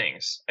she knew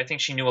things. I think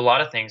she knew a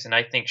lot of things, and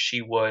I think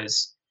she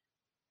was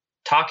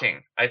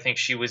talking. I think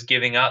she was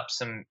giving up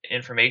some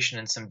information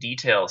and some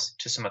details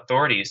to some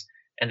authorities,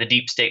 and the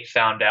deep state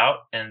found out,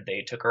 and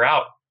they took her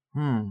out.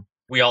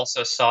 We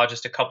also saw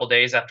just a couple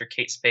days after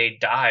Kate Spade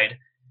died,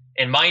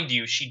 and mind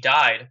you, she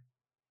died.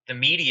 The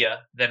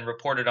media then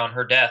reported on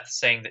her death,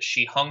 saying that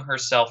she hung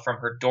herself from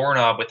her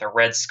doorknob with a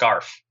red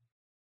scarf.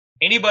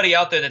 Anybody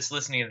out there that's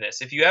listening to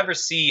this, if you ever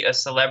see a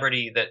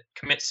celebrity that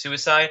commits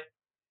suicide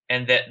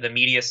and that the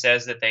media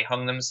says that they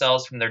hung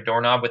themselves from their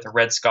doorknob with a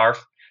red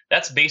scarf,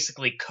 that's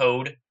basically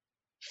code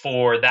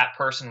for that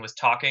person was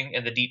talking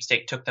and the deep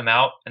state took them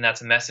out. And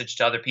that's a message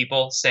to other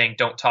people saying,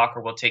 don't talk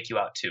or we'll take you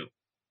out too.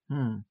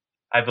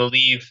 I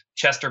believe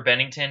Chester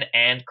Bennington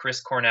and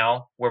Chris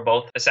Cornell were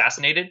both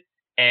assassinated.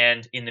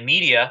 And in the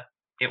media,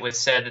 it was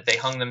said that they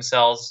hung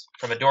themselves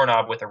from a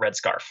doorknob with a red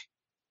scarf.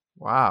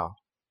 Wow.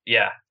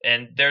 Yeah.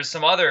 And there's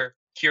some other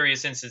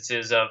curious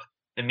instances of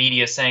the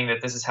media saying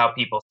that this is how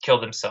people kill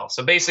themselves.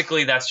 So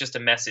basically, that's just a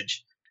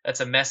message.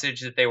 That's a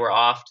message that they were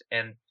off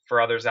and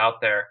for others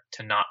out there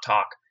to not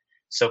talk.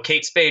 So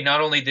Kate Spade,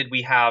 not only did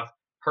we have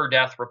her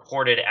death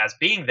reported as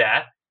being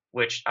that,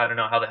 which I don't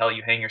know how the hell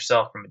you hang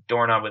yourself from a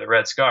doorknob with a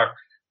red scarf,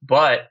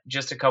 but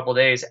just a couple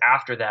days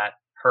after that,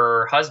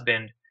 her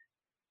husband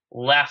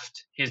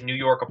left his New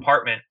York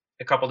apartment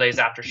a couple days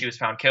after she was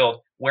found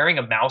killed wearing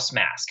a mouse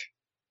mask.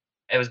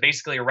 It was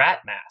basically a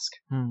rat mask.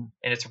 And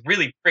it's a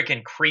really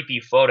freaking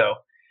creepy photo.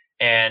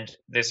 And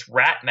this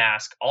rat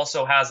mask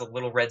also has a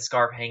little red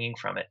scarf hanging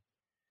from it.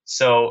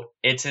 So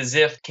it's as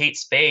if Kate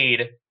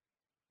Spade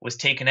was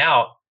taken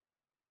out.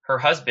 Her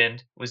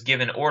husband was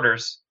given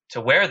orders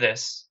to wear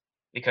this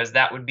because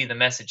that would be the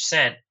message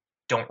sent.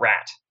 Don't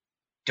rat.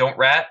 Don't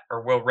rat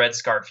or we'll red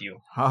scarf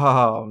you.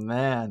 Oh,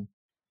 man.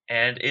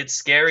 And it's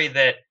scary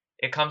that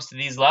it comes to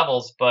these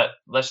levels, but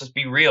let's just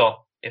be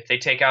real. If they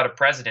take out a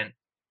president,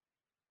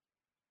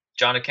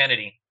 John F.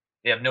 Kennedy,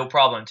 they have no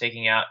problem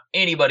taking out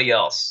anybody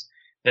else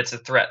that's a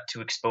threat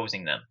to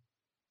exposing them.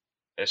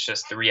 It's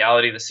just the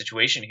reality of the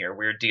situation here.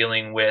 We're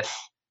dealing with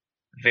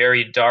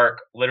very dark,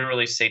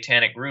 literally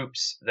satanic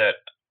groups that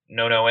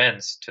know no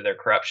ends to their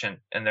corruption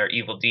and their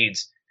evil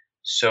deeds.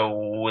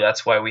 So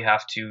that's why we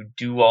have to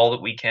do all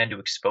that we can to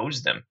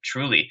expose them,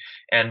 truly.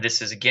 And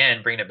this is,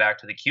 again, bringing it back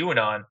to the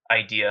QAnon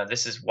idea.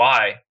 This is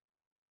why,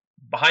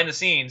 behind the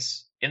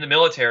scenes, in the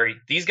military,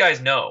 these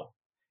guys know.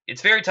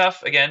 It's very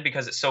tough, again,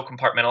 because it's so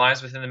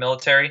compartmentalized within the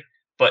military,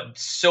 but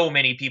so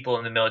many people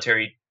in the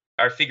military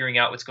are figuring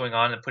out what's going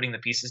on and putting the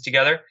pieces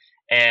together.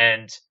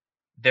 And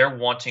they're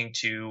wanting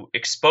to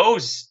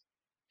expose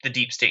the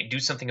deep state, do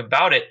something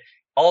about it.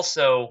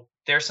 Also,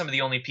 they're some of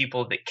the only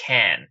people that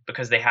can,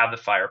 because they have the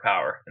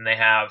firepower and they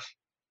have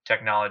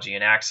technology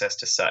and access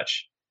to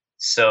such.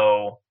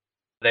 So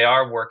they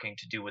are working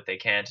to do what they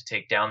can to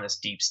take down this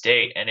deep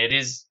state. And it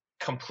is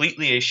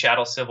completely a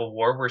shadow civil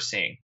war we're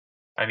seeing.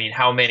 I mean,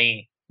 how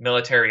many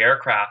military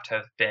aircraft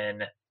have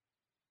been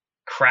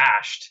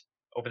crashed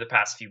over the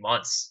past few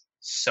months?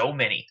 So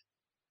many.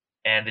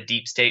 And the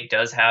deep state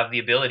does have the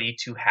ability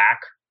to hack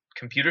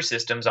computer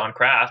systems on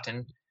craft,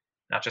 and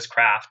not just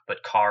craft,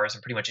 but cars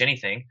and pretty much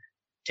anything,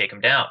 take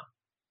them down.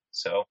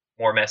 So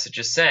more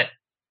messages sent.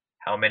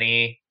 How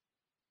many,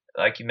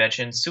 like you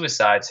mentioned,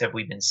 suicides have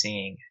we been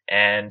seeing,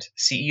 and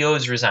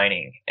CEOs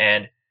resigning,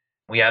 and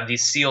we have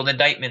these sealed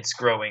indictments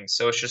growing.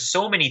 So it's just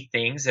so many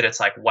things that it's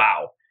like,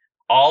 wow,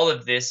 all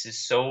of this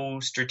is so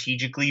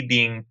strategically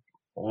being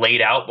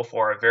laid out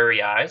before our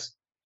very eyes.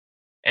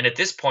 And at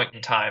this point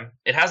in time,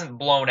 it hasn't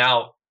blown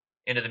out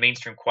into the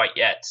mainstream quite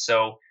yet.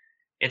 So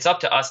it's up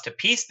to us to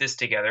piece this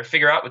together,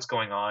 figure out what's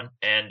going on,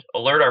 and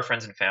alert our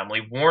friends and family,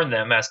 warn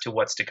them as to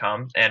what's to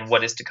come. And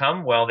what is to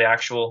come? Well, the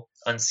actual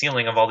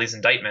unsealing of all these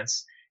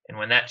indictments. And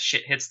when that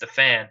shit hits the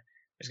fan,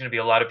 there's going to be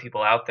a lot of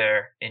people out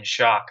there in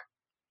shock.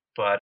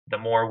 But the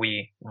more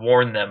we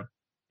warn them,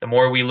 the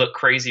more we look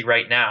crazy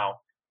right now,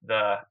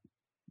 the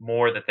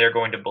more that they're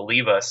going to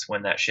believe us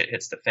when that shit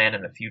hits the fan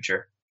in the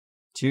future.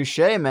 Touche,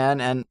 man.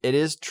 And it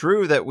is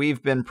true that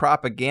we've been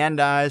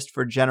propagandized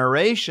for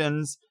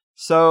generations.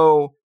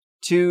 So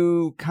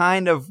to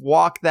kind of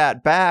walk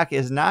that back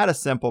is not a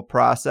simple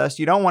process.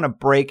 You don't want to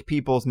break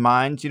people's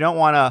minds. You don't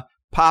want to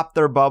pop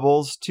their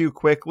bubbles too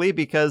quickly,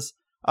 because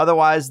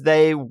otherwise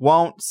they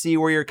won't see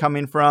where you're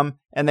coming from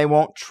and they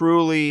won't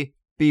truly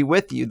be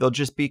with you. They'll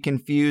just be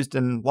confused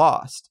and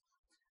lost.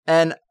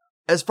 And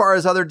as far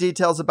as other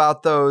details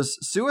about those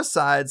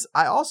suicides,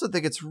 I also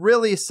think it's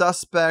really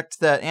suspect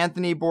that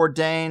Anthony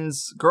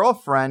Bourdain's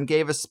girlfriend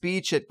gave a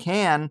speech at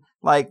Cannes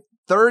like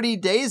 30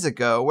 days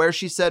ago where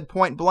she said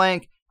point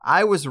blank,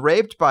 "I was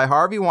raped by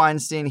Harvey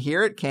Weinstein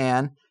here at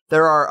Cannes.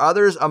 There are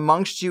others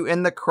amongst you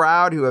in the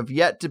crowd who have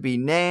yet to be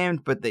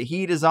named, but the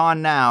heat is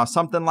on now,"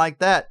 something like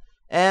that.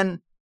 And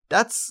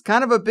that's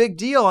kind of a big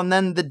deal. And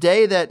then the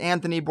day that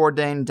Anthony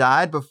Bourdain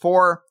died,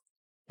 before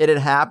it had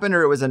happened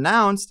or it was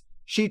announced,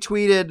 she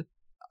tweeted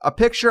a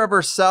picture of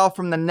herself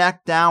from the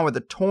neck down with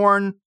a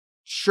torn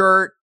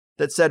shirt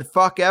that said,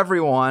 "Fuck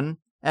everyone."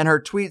 And her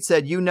tweet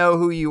said, "You know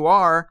who you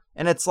are."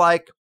 And it's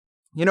like,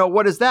 you know,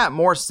 what is that?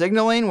 More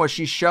signaling? Was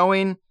she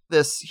showing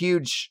this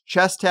huge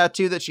chest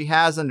tattoo that she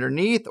has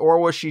underneath? Or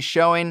was she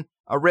showing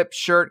a ripped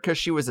shirt because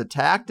she was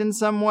attacked in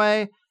some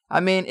way? I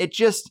mean, it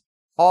just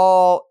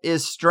all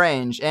is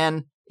strange.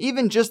 And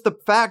even just the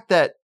fact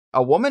that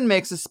a woman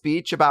makes a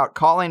speech about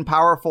calling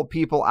powerful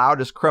people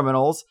out as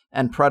criminals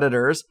and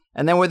predators,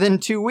 and then within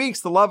 2 weeks,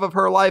 the love of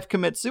her life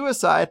commits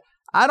suicide,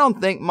 I don't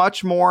think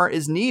much more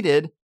is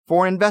needed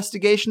for an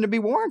investigation to be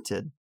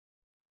warranted.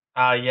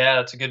 Yeah,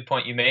 that's a good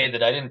point you made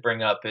that I didn't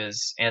bring up,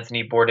 is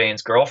Anthony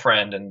Bourdain's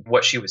girlfriend and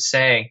what she was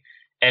saying.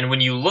 And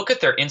when you look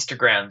at their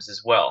Instagrams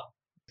as well,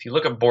 if you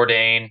look at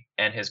Bourdain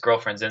and his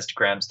girlfriend's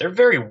Instagrams, they're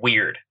very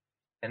weird.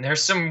 And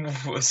there's some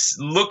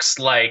looks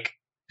like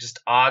just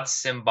odd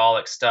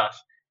symbolic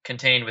stuff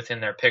contained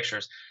within their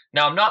pictures.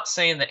 Now, I'm not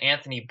saying that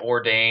Anthony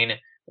Bourdain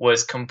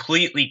was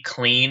completely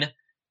clean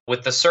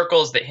with the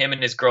circles that him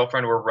and his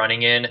girlfriend were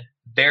running in.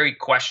 Very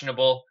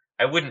questionable.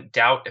 I wouldn't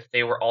doubt if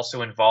they were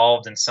also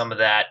involved in some of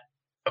that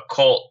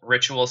occult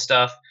ritual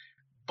stuff.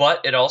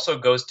 But it also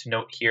goes to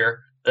note here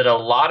that a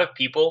lot of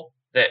people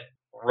that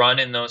run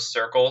in those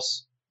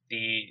circles,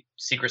 the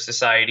secret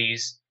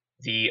societies,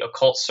 the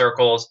occult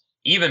circles,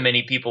 even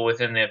many people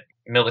within the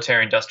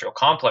military industrial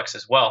complex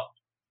as well,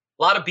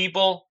 a lot of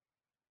people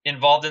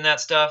involved in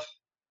that stuff,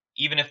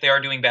 even if they are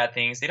doing bad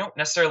things, they don't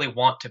necessarily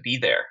want to be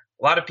there.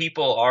 A lot of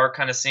people are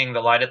kind of seeing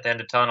the light at the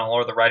end of the tunnel,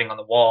 or the writing on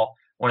the wall,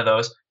 one of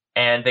those,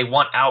 and they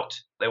want out.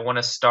 They want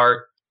to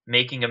start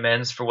making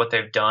amends for what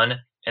they've done,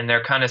 and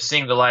they're kind of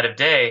seeing the light of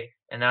day.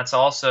 And that's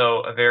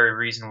also a very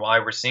reason why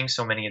we're seeing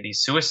so many of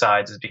these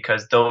suicides, is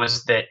because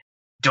those that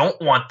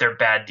don't want their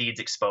bad deeds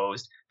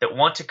exposed, that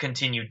want to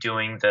continue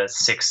doing the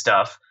sick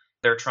stuff,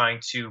 they're trying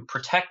to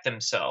protect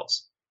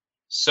themselves.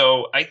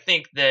 So I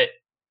think that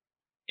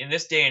in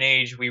this day and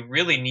age, we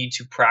really need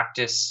to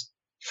practice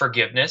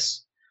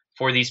forgiveness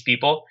for these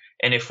people.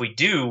 And if we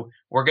do,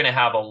 we're going to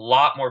have a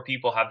lot more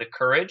people have the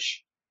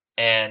courage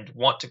and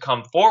want to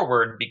come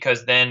forward,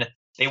 because then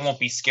they won't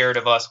be scared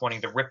of us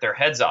wanting to rip their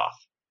heads off.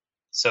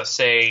 So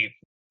say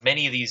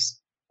many of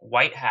these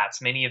white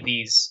hats, many of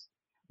these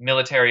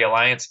military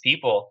alliance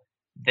people,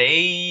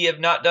 they have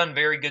not done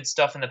very good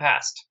stuff in the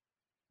past.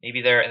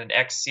 Maybe they're an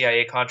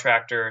ex-CIA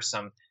contractor or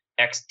some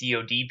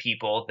ex-DOD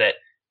people that,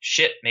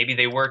 maybe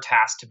they were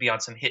tasked to be on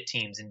some hit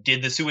teams and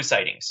did the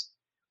suicidings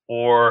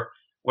or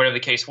whatever the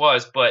case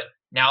was. But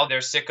now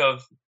they're sick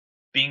of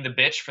being the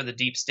bitch for the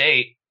deep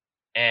state,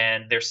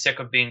 and they're sick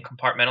of being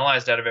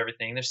compartmentalized out of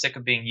everything. They're sick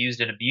of being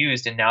used and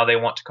abused, and now they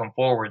want to come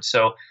forward.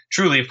 So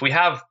truly, if we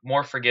have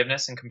more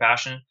forgiveness and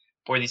compassion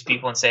for these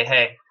people and say,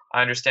 hey,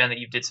 I understand that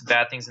you did some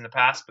bad things in the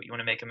past, but you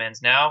want to make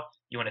amends now,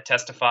 you want to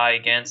testify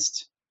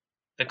against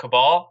the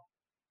cabal,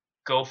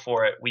 go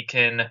for it. We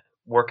can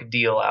work a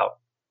deal out.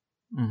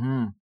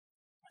 Mm-hmm.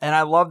 And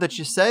I love that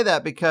you say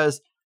that,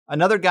 because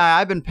another guy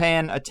I've been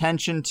paying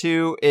attention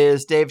to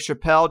is Dave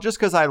Chappelle, just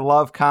because I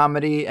love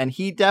comedy, and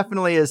he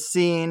definitely has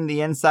seen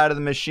the inside of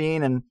the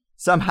machine and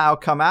somehow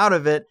come out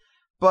of it.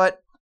 But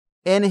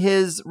in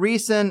his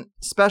recent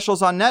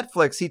specials on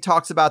Netflix, he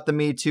talks about the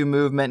Me Too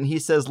movement, and he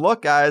says,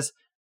 look, guys,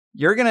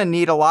 you're going to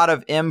need a lot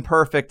of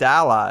imperfect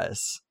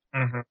allies.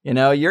 Mm-hmm. You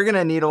know, you're going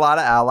to need a lot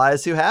of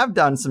allies who have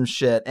done some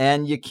shit,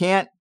 and you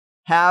can't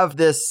have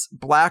this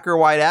black or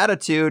white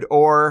attitude,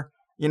 or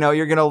you know,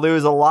 you're going to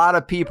lose a lot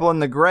of people in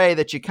the gray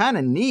that you kind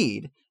of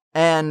need.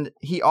 And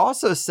he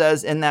also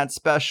says in that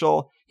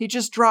special, he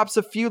just drops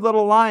a few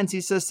little lines.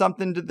 He says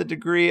something to the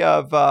degree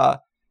of,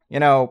 you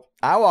know,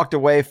 I walked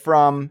away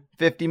from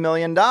 $50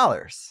 million.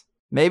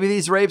 Maybe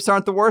these rapes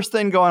aren't the worst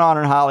thing going on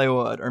in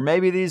Hollywood, or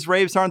maybe these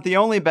rapes aren't the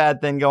only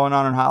bad thing going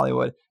on in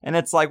Hollywood. And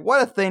it's like,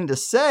 what a thing to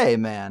say,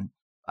 man.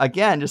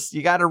 Again, just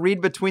you got to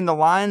read between the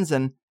lines.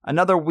 And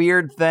another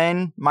weird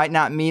thing, might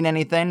not mean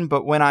anything,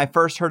 but when I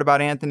first heard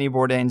about Anthony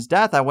Bourdain's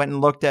death, I went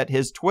and looked at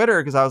his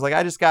Twitter, because I was like,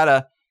 I just got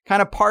to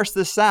kind of parse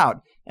this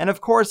out. And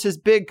of course, his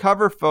big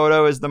cover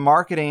photo is the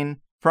marketing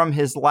from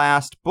his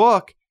last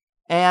book,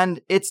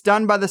 and it's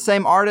done by the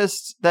same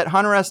artist that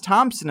Hunter S.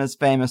 Thompson is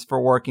famous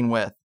for working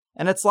with.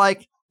 And it's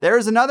like,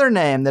 there's another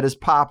name that has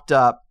popped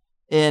up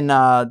in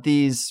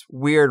these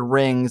weird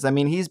rings. I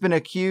mean, he's been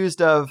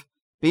accused of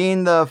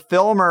being the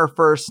filmer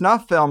for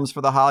snuff films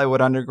for the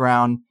Hollywood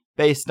Underground,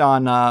 based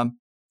on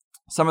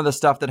some of the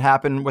stuff that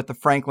happened with the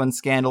Franklin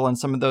scandal and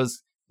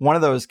one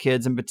of those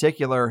kids in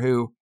particular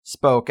who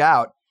spoke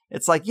out.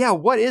 It's like, yeah,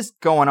 what is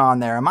going on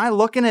there? Am I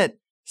looking at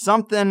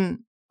something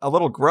a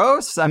little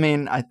gross? I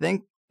mean, I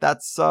think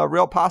that's a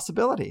real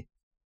possibility.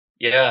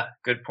 Yeah,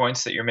 good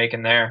points that you're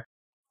making there.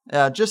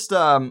 Just,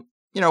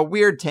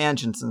 weird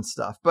tangents and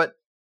stuff. But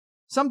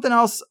something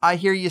else I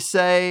hear you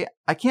say,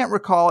 I can't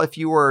recall if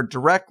you were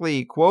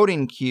directly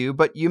quoting Q,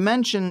 but you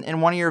mentioned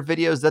in one of your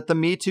videos that the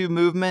Me Too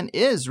movement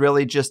is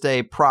really just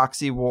a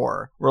proxy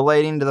war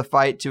relating to the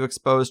fight to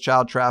expose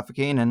child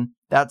trafficking. And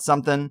that's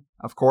something,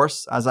 of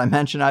course, as I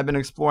mentioned, I've been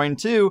exploring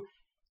too.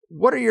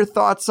 What are your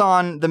thoughts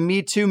on the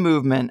Me Too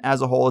movement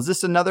as a whole? Is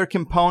this another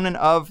component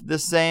of the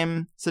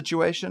same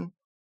situation?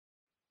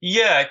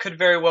 Yeah, it could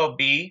very well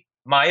be.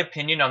 My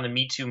opinion on the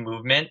Me Too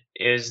movement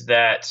is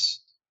that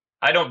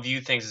I don't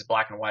view things as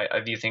black and white. I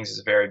view things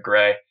as very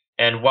gray.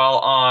 And while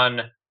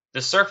on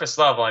the surface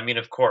level, I mean,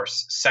 of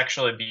course,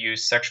 sexual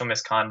abuse, sexual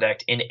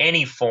misconduct in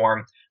any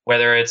form,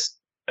 whether it's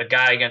a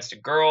guy against a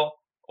girl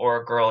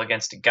or a girl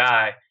against a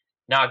guy,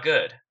 not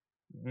good.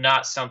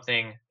 Not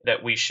something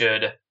that we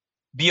should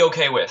be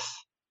okay with.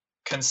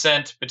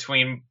 Consent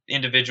between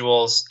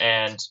individuals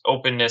and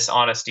openness,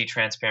 honesty,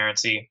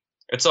 transparency,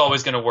 it's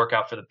always going to work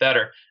out for the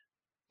better.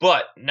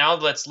 But now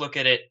let's look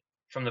at it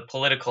from the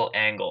political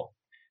angle.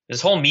 This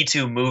whole Me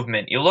Too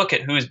movement, you look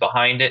at who's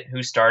behind it,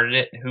 who started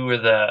it, who are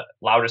the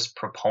loudest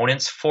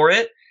proponents for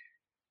it,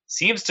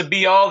 seems to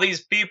be all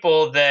these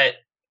people that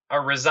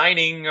are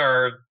resigning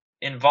or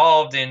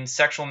involved in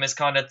sexual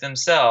misconduct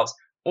themselves,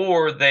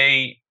 or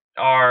they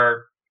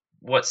are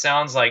what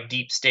sounds like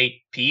deep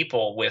state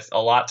people with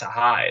a lot to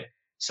hide.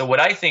 So what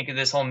I think of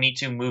this whole Me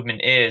Too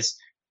movement is,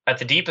 at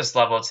the deepest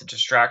level, it's a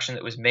distraction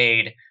that was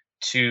made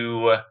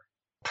to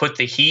put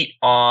the heat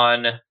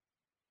on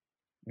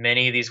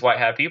many of these white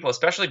hat people,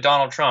 especially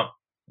Donald Trump.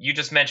 You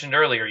just mentioned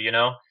earlier,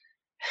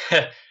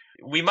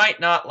 we might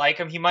not like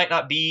him. He might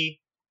not be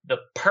the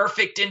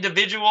perfect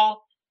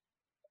individual.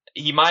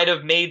 He might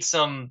have made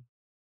some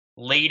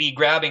lady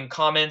grabbing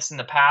comments in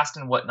the past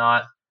and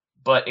whatnot,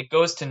 but it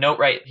goes to note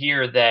right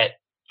here that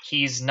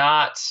he's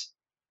not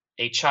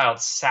a child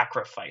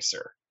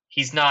sacrificer.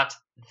 He's not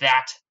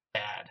that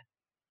bad.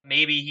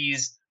 Maybe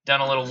he's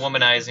done a little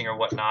womanizing or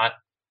whatnot,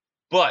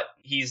 but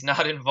he's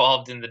not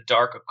involved in the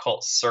dark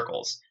occult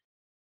circles.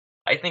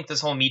 I think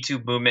this whole Me Too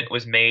movement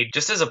was made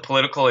just as a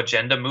political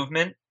agenda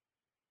movement.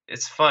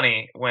 It's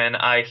funny when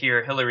I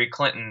hear Hillary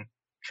Clinton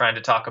trying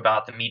to talk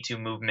about the Me Too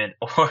movement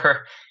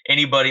or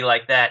anybody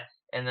like that,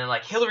 and then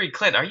like, Hillary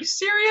Clinton, are you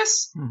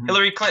serious? Mm-hmm.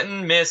 Hillary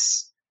Clinton,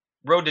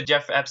 rode to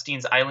Jeff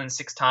Epstein's island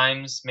 6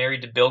 times,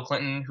 married to Bill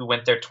Clinton, who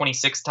went there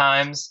 26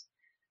 times,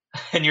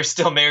 and you're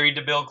still married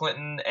to Bill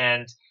Clinton.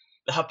 And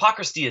the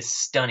hypocrisy is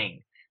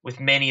stunning with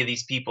many of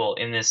these people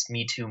in this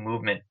Me Too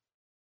movement.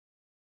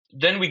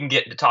 Then we can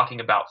get to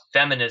talking about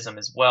feminism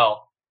as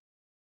well.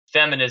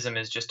 feminism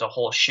is just a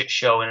whole shit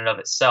show in and of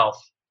itself.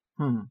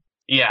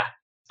 Yeah,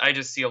 I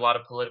just see a lot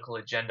of political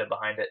agenda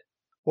behind it.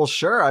 Well,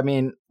 sure. I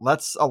mean,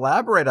 let's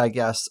elaborate, I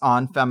guess,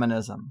 on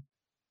feminism.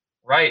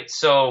 Right.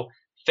 So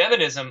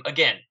feminism,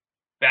 again,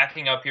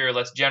 backing up here,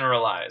 let's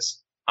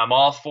generalize. I'm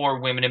all for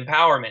women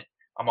empowerment.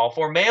 I'm all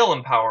for male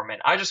empowerment.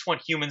 I just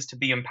want humans to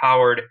be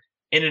empowered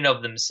in and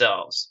of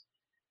themselves.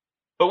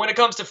 But when it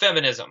comes to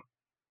feminism,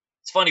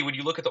 it's funny, when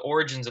you look at the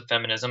origins of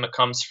feminism, it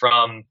comes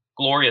from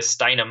Gloria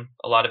Steinem.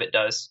 A lot of it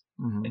does.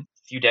 A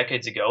few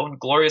decades ago. And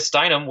Gloria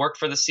Steinem worked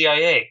for the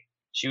CIA.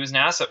 She was an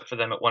asset for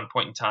them at one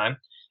point in time.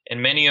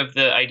 And many of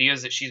the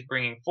ideas that she's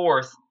bringing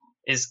forth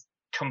is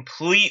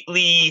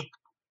completely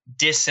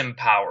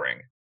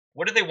disempowering.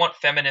 What do they want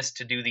feminists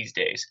to do these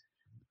days?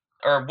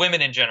 Or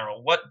women in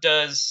general? What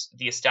does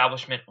the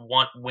establishment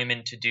want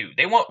women to do?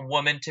 They want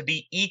women to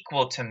be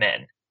equal to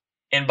men.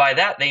 And by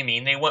that, they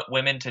mean they want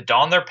women to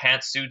don their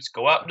pantsuits,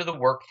 go out into the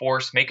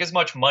workforce, make as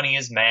much money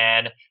as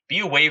man, be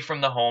away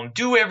from the home,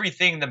 do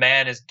everything the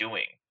man is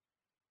doing.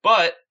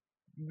 But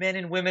men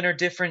and women are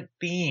different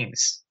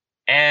beings,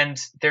 and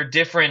they're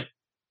different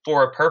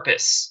for a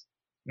purpose.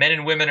 Men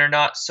and women are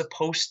not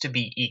supposed to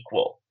be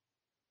equal.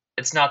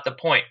 It's not the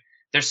point.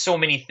 There's so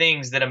many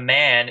things that a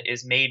man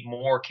is made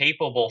more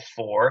capable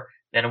for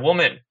than a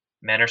woman.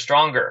 Men are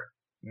stronger.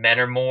 Men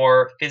are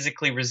more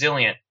physically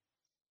resilient.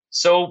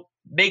 So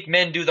make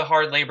men do the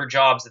hard labor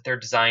jobs that they're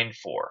designed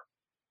for.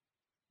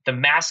 The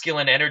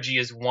masculine energy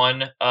is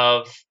one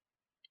of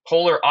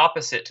polar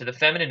opposite to the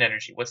feminine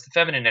energy. What's the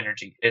feminine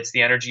energy? It's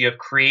the energy of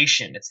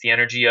creation. It's the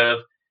energy of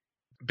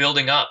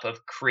building up,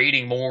 of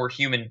creating more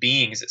human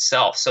beings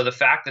itself. So the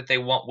fact that they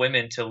want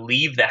women to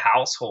leave the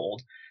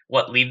household,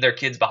 leave their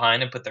kids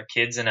behind and put their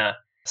kids in a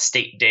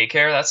state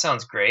daycare, that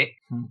sounds great.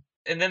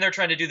 And then they're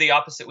trying to do the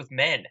opposite with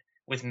men.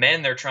 With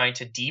men, they're trying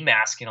to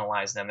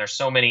demasculinize them. There's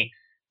so many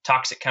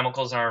toxic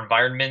chemicals in our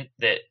environment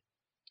that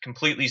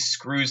completely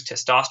screws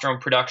testosterone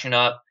production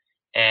up.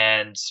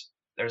 And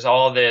there's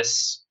all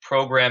this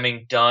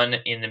programming done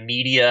in the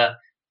media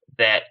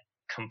that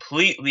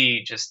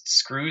completely just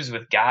screws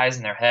with guys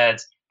in their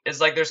heads. It's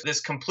like there's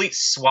this complete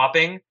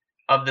swapping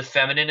of the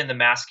feminine and the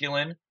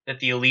masculine that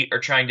the elite are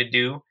trying to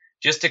do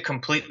just to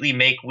completely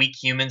make weak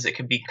humans that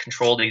can be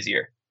controlled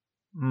easier.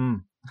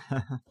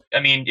 I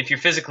mean, if you're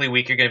physically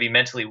weak, you're going to be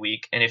mentally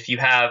weak. And if you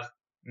have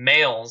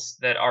males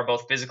that are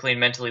both physically and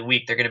mentally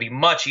weak, they're going to be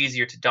much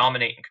easier to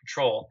dominate and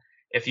control.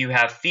 If you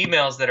have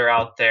females that are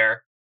out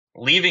there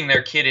leaving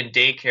their kid in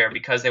daycare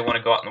because they want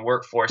to go out in the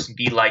workforce and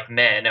be like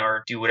men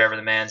or do whatever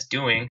the man's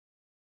doing,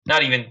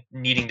 not even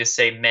needing to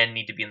say men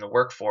need to be in the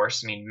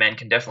workforce. I mean, men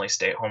can definitely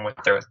stay at home with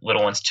their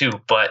little ones too.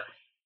 But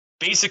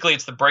basically,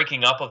 it's the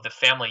breaking up of the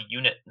family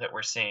unit that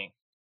we're seeing.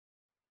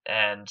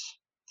 And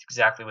it's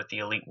exactly what the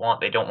elite want.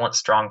 They don't want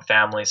strong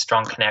families,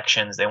 strong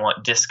connections. They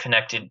want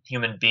disconnected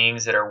human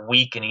beings that are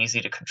weak and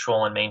easy to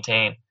control and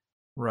maintain.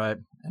 Right.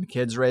 And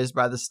kids raised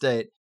by the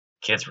state.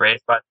 Kids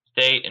raised by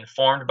the state,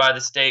 informed by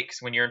the state.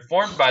 Because when you're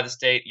informed by the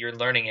state, you're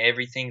learning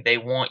everything they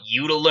want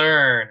you to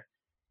learn.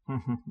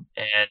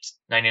 And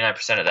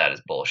 99% of that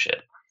is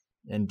bullshit.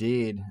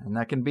 Indeed. And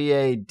that can be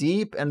a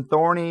deep and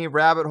thorny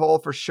rabbit hole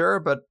for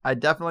sure. But I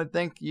definitely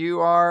think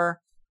you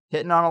are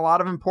hitting on a lot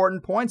of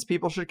important points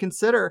people should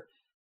consider.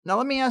 Now,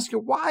 let me ask you,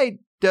 why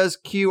does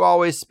Q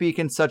always speak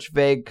in such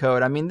vague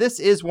code? I mean, this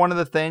is one of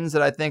the things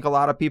that I think a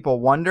lot of people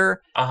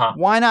wonder.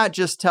 Why not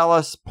just tell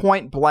us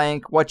point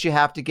blank what you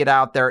have to get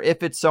out there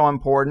if it's so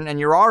important and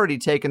you're already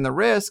taking the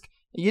risk?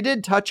 You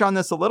did touch on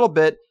this a little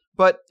bit,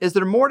 but is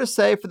there more to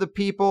say for the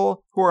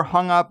people who are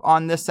hung up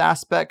on this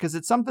aspect? Because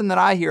it's something that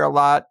I hear a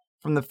lot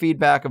from the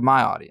feedback of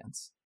my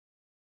audience.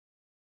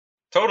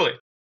 Totally.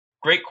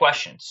 Great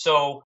question.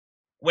 So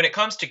when it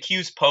comes to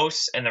Q's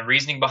posts and the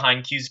reasoning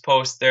behind Q's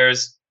posts,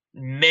 there's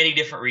many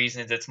different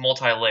reasons. It's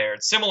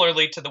multi-layered,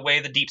 similarly to the way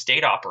the deep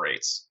state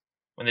operates.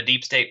 When the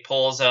deep state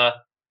pulls a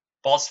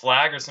false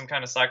flag or some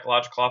kind of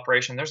psychological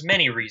operation, there's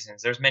many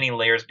reasons. There's many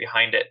layers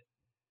behind it.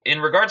 In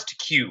regards to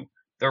Q,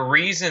 the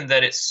reason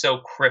that it's so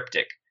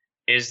cryptic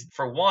is,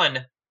 for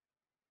one,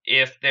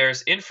 if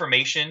there's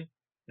information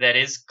that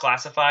is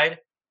classified,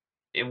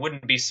 it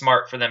wouldn't be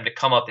smart for them to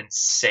come up and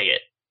say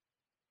it.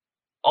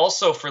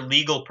 Also for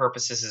legal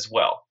purposes as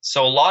well.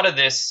 So a lot of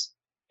this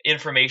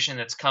information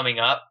that's coming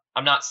up,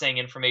 I'm not saying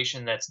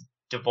information that's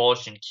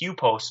divulged in Q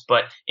posts,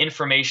 but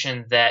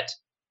information that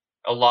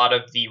a lot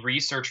of the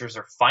researchers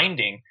are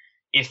finding,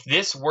 if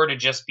this were to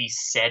just be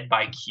said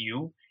by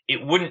Q,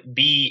 it wouldn't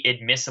be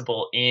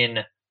admissible in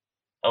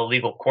a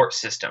legal court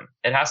system.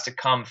 It has to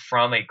come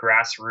from a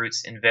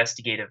grassroots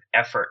investigative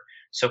effort.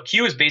 So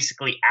Q is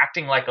basically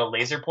acting like a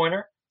laser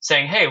pointer,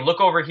 saying, hey,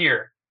 look over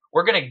here.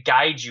 We're going to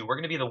guide you. We're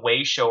going to be the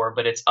way shower,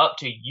 but it's up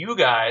to you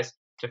guys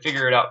to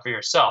figure it out for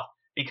yourself.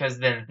 Because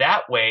then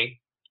that way,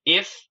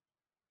 if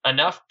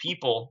enough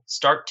people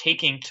start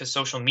taking to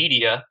social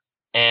media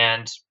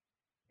and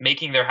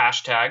making their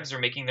hashtags or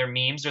making their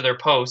memes or their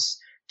posts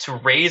to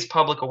raise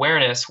public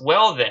awareness,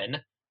 well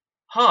then,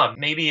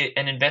 maybe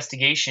an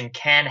investigation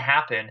can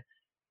happen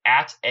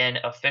at an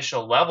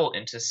official level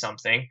into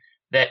something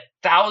that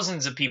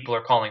thousands of people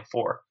are calling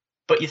for.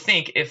 But you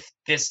think if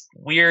this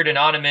weird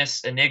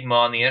anonymous enigma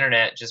on the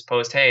internet just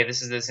posts, hey,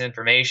 this is this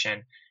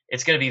information,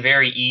 it's going to be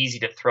very easy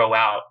to throw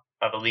out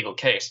of a legal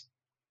case.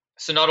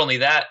 So not only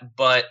that,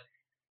 but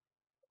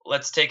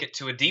let's take it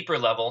to a deeper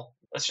level.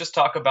 Let's just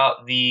talk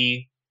about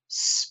the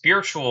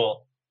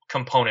spiritual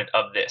component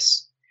of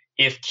this.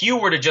 If Q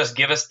were to just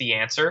give us the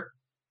answer,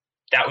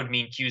 that would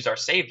mean Q's our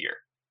savior.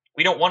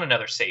 We don't want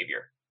another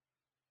savior.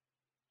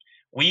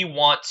 We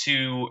want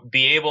to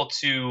be able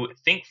to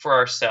think for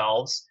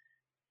ourselves,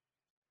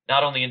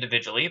 not only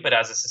individually, but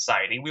as a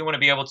society. We want to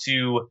be able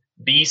to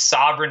be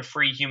sovereign,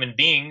 free human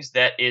beings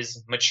that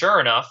is mature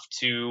enough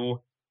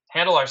to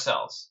handle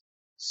ourselves.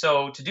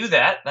 So to do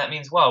that, that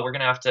means, well, we're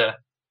going to have to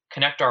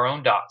connect our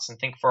own dots and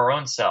think for our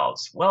own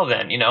selves. Well,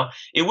 then,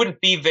 it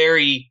wouldn't be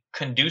very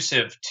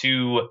conducive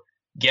to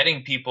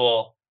getting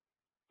people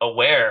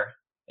aware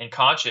and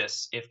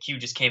conscious if Q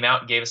just came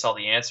out and gave us all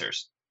the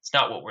answers. It's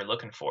not what we're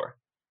looking for.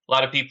 A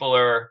lot of people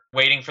are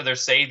waiting for their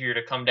savior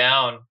to come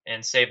down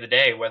and save the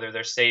day, whether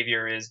their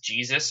savior is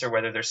Jesus or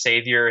whether their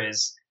savior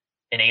is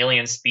an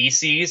alien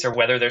species or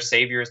whether their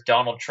savior is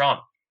Donald Trump.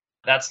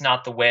 That's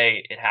not the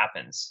way it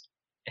happens.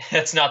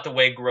 That's not the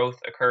way growth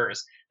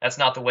occurs. That's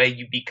not the way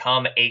you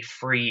become a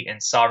free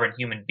and sovereign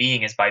human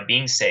being, is by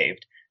being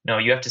saved. No,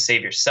 you have to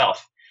save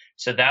yourself.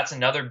 So that's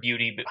another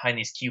beauty behind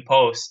these Q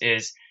posts,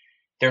 is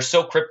they're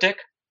so cryptic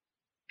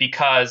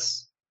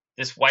because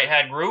this white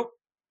hat group,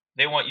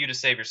 they want you to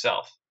save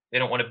yourself. They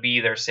don't want to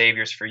be their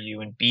saviors for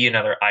you and be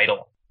another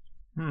idol.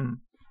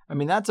 I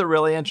mean, that's a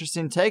really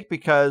interesting take,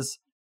 because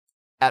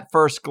at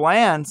first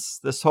glance,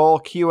 this whole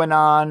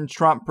QAnon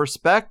Trump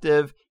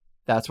perspective,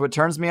 that's what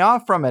turns me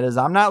off from it, is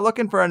I'm not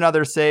looking for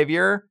another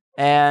savior.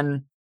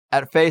 And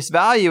at face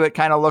value, it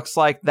kind of looks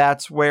like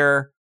that's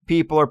where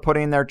people are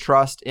putting their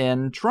trust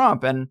in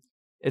Trump. And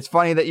it's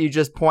funny that you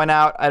just point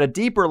out at a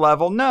deeper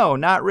level, no,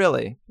 not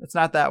really. It's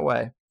not that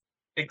way.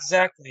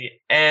 Exactly.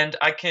 And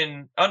I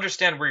can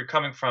understand where you're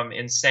coming from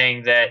in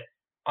saying that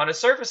on a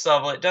surface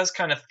level, it does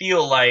kind of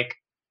feel like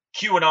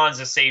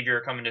QAnon's a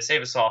savior coming to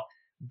save us all.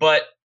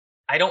 But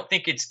I don't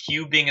think it's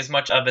Q being as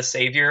much of a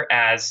savior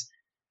as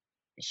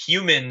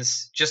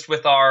humans, just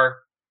with our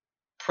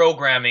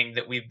programming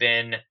that we've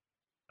been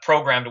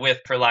programmed with,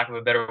 for lack of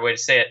a better way to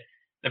say it.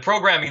 The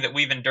programming that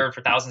we've endured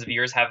for thousands of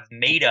years have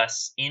made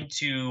us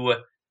into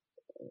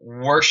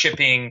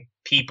worshiping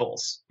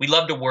peoples. We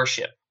love to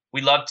worship. We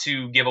love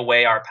to give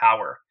away our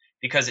power,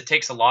 because it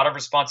takes a lot of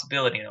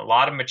responsibility and a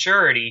lot of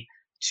maturity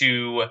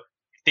to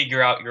figure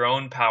out your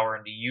own power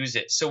and to use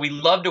it. So we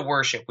love to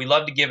worship. We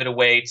love to give it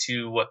away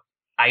to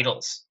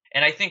idols.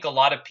 And I think a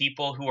lot of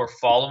people who are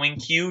following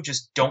Q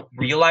just don't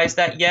realize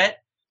that yet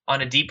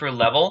on a deeper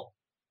level.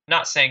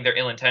 Not saying they're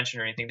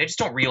ill-intentioned or anything. They just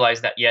don't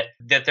realize that yet,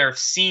 that they're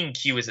seeing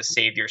Q as a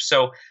savior.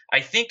 So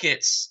I think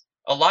it's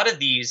a lot of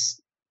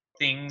these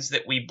things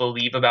that we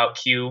believe about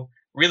Q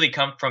really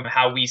come from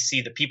how we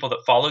see the people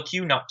that follow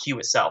Q, not Q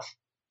itself.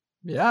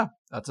 Yeah,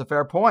 that's a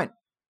fair point.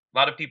 A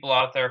lot of people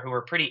out there who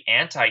are pretty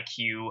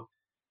anti-Q.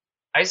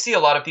 I see a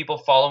lot of people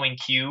following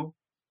Q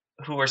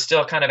who are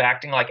still kind of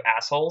acting like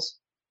assholes.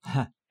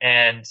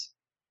 And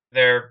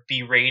they're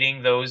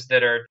berating those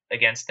that are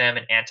against them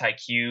and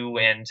anti-Q,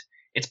 and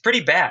it's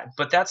pretty bad.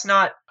 But that's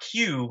not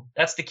Q.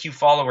 That's the Q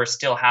followers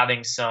still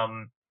having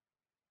some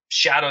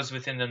shadows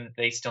within them that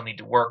they still need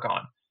to work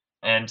on.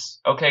 And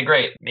okay,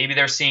 great. Maybe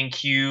they're seeing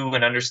Q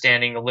and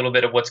understanding a little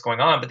bit of what's going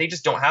on, but they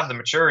just don't have the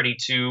maturity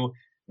to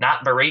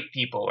not berate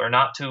people or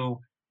not to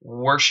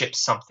worship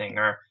something.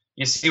 Or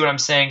you see what I'm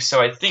saying? So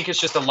I think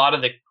it's just a lot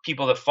of the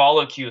people that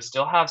follow Q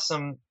still have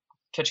some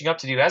catching up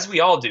to do, as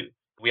we all do.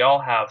 We all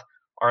have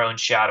our own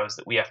shadows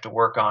that we have to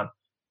work on.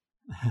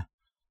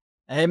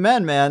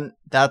 Amen, man.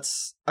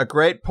 That's a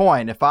great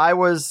point. If I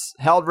was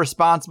held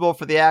responsible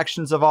for the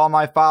actions of all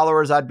my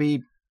followers, I'd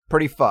be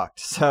pretty fucked.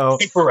 So,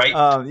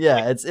 right.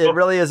 It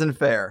really isn't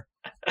fair.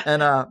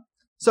 And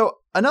so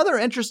another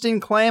interesting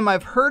claim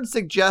I've heard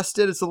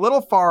suggested, it's a little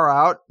far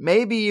out.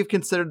 Maybe you've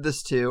considered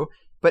this too,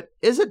 but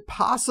is it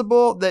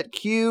possible that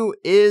Q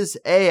is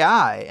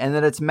AI and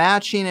that it's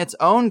matching its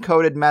own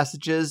coded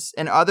messages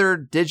and other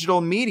digital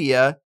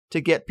media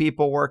to get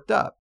people worked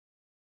up?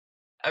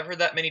 I've heard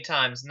that many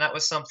times, and that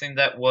was something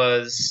that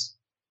was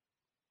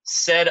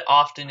said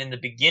often in the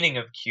beginning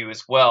of Q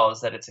as well,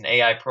 is that it's an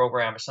AI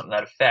program or something to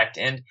that effect.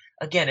 And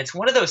again, it's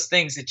one of those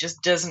things that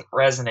just doesn't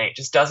resonate,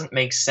 just doesn't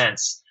make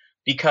sense,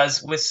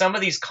 because with some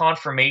of these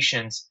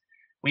confirmations,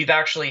 we've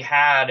actually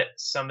had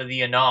some of the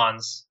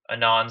Anons.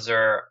 Anons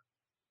are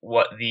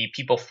what the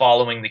people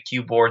following the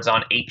Q boards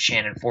on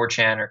 8chan and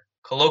 4chan are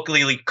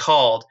colloquially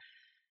called.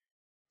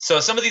 So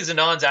some of these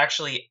Anons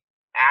actually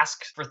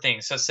ask for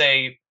things. So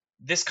say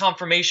this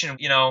confirmation,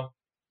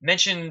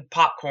 mention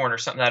popcorn or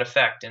something to that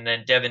effect. And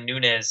then Devin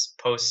Nunes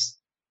posts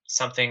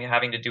something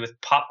having to do with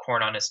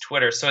popcorn on his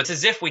Twitter. So it's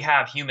as if we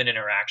have human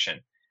interaction.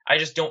 I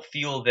just don't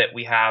feel that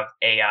we have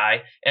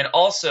AI. And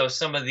also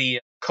some of the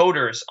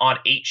coders on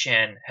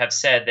 8chan have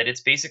said that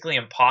it's basically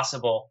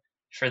impossible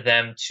for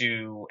them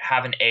to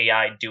have an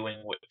AI doing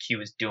what Q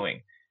is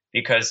doing,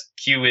 because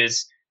Q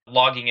is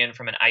logging in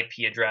from an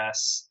IP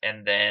address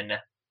and then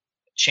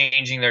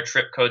changing their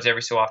trip codes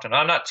every so often.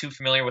 I'm not too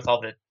familiar with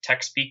all the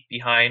tech speak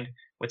behind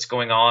what's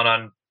going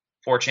on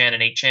 4chan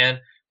and 8chan,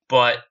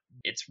 but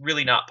it's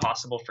really not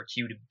possible for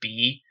Q to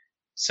be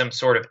some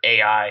sort of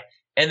AI.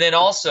 And then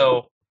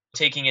also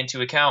taking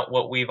into account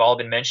what we've all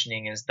been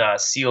mentioning is the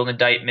sealed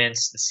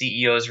indictments, the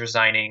CEOs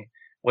resigning,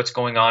 what's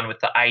going on with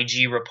the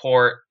IG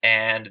report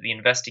and the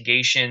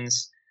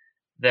investigations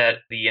that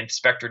the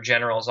Inspector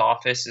General's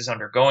office is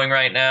undergoing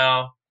right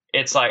now.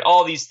 It's like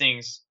all these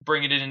things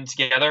bringing it in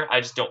together.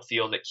 I just don't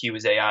feel that Q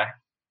is AI.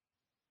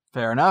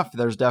 Fair enough.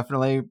 There's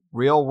definitely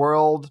real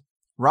world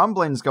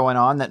rumblings going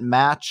on that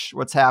match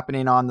what's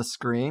happening on the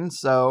screen.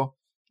 So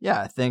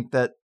yeah, I think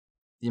that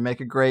you make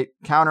a great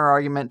counter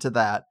argument to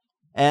that.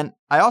 And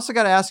I also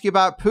got to ask you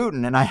about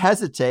Putin, and I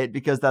hesitate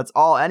because that's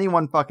all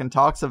anyone fucking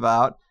talks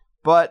about.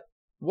 But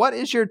what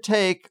is your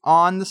take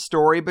on the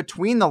story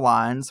between the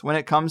lines when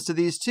it comes to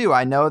these two?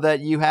 I know that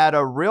you had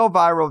a real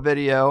viral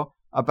video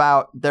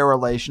about their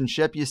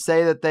relationship. You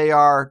say that they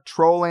are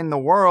trolling the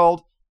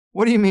world.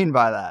 What do you mean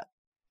by that?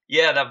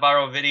 Yeah, that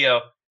viral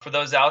video. For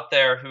those out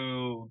there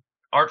who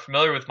aren't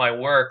familiar with my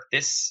work,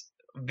 this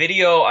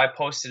video I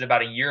posted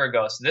about a year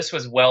ago. So this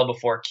was well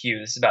before Q.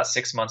 This is about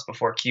 6 months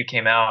before Q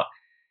came out.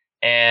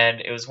 And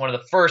it was one of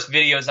the first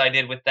videos I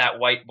did with that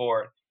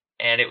whiteboard.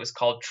 And it was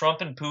called Trump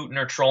and Putin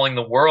are trolling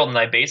the world. And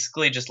I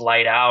basically just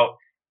laid out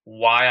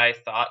why I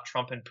thought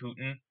Trump and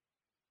Putin.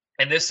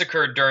 And this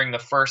occurred during the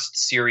first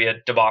Syria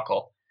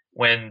debacle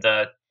when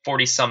the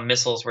 40-some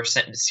missiles were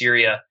sent into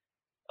Syria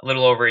a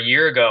little over a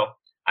year ago.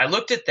 I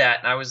looked at that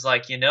and I was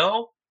like,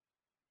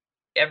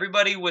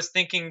 everybody was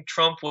thinking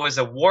Trump was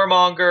a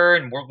warmonger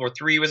and World War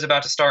III was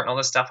about to start and all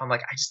this stuff. I'm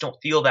like, I just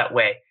don't feel that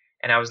way.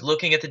 And I was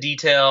looking at the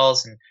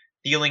details and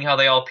feeling how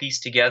they all piece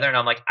together. And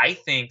I'm like, I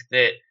think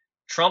that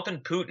Trump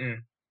and Putin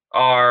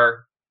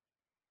are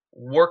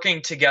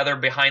working together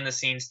behind the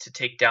scenes to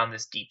take down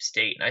this deep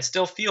state. And I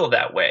still feel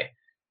that way.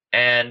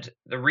 And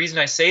the reason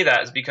I say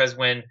that is because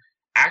when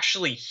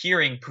actually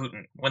hearing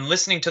Putin, when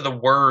listening to the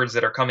words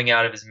that are coming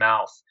out of his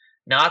mouth,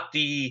 not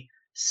the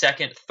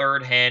second,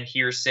 third hand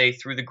hearsay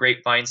through the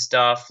grapevine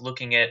stuff,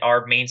 looking at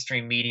our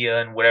mainstream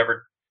media and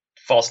whatever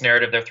false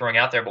narrative they're throwing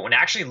out there, but when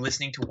actually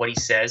listening to what he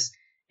says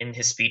in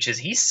his speeches,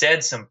 he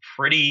said some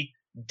pretty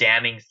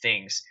damning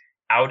things,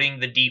 outing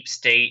the deep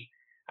state.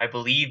 I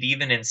believe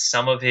even in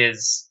some of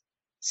his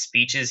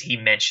speeches, he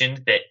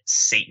mentioned that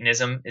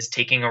Satanism is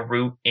taking a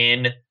root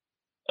in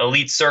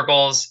elite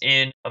circles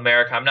in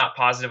America. I'm not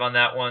positive on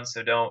that one,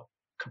 so don't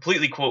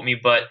completely quote me,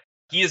 but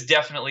he has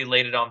definitely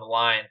laid it on the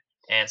line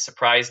and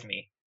surprised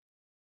me.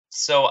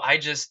 So I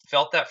just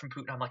felt that from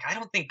Putin. I'm like, I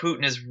don't think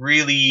Putin is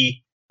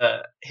really a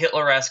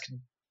Hitler-esque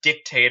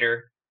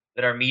dictator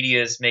that our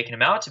media is making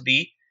him out to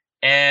be.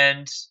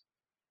 And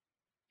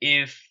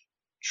if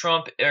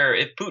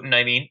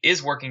Putin,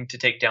 is working to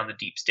take down the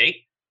deep state,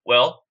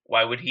 well,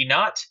 why would he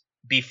not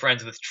be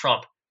friends with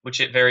Trump, which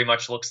it very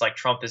much looks like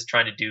Trump is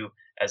trying to do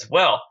as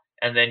well.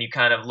 And then you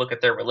kind of look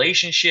at their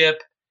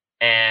relationship,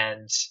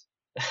 and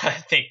I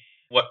think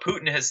what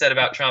Putin has said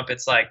about Trump,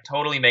 it's like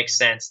totally makes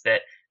sense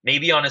that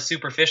maybe on a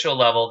superficial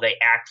level, they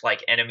act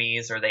like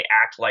enemies or they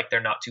act like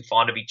they're not too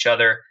fond of each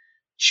other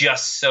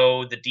just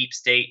so the deep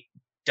state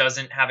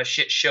doesn't have a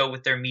shit show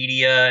with their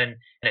media and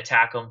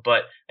attack them.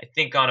 But I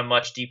think on a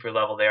much deeper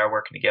level, they are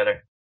working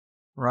together.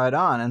 Right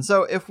on. And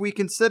so if we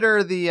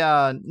consider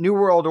the New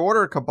World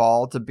Order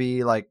cabal to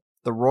be like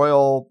the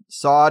royal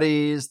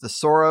Saudis, the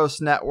Soros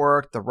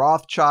network, the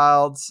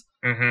Rothschilds.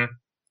 Mm-hmm.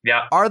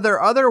 Yeah. Are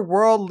there other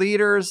world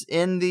leaders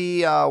in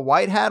the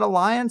White Hat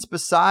Alliance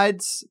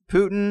besides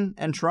Putin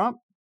and Trump?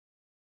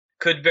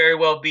 Could very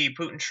well be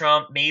Putin,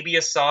 Trump, maybe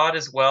Assad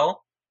as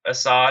well.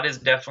 Assad has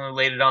definitely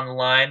laid it on the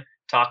line,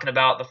 talking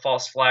about the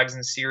false flags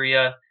in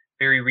Syria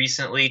very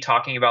recently,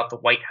 talking about the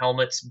white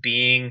helmets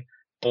being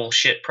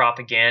bullshit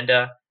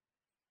propaganda.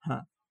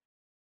 Huh.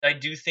 I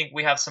do think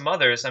we have some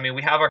others. I mean,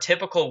 we have our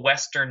typical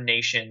Western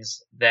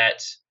nations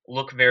that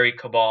look very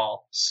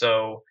cabal.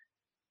 So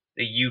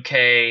the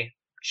UK,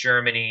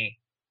 Germany,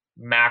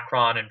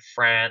 Macron in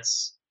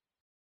France,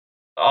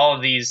 all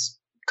of these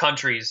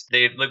countries,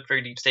 they look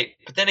very deep state.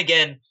 But then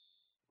again,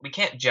 we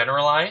can't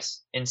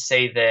generalize and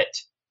say that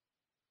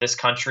this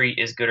country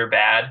is good or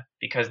bad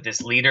because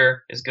this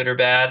leader is good or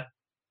bad.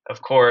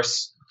 Of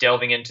course,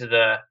 delving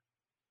into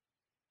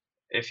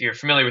if you're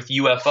familiar with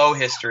UFO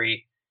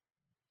history,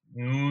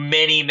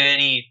 many,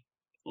 many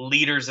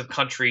leaders of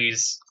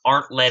countries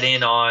aren't let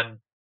in on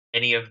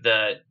any of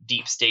the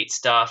deep state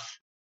stuff.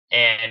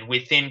 And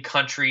within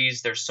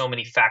countries, there's so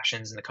many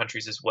factions in the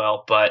countries as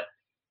well. But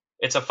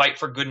it's a fight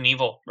for good and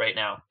evil right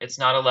now. It's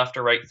not a left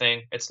or right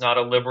thing. It's not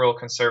a liberal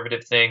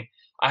conservative thing.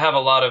 I have a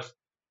lot of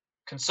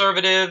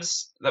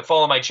conservatives that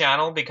follow my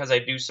channel because I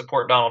do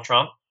support Donald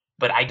Trump,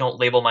 but I don't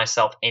label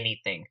myself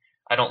anything.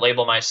 I don't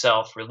label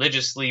myself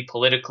religiously,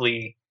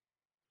 politically,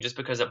 just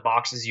because it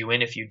boxes you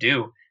in if you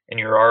do. And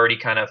you're already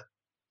kind of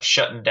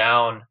shutting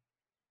down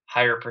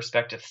higher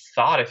perspective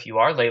thought if you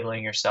are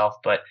labeling yourself.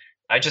 But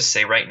I just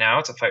say right now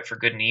it's a fight for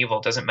good and evil.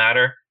 It doesn't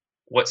matter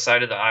what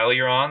side of the aisle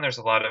you're on. There's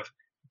a lot of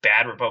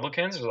bad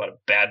Republicans. There's a lot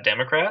of bad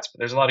Democrats, but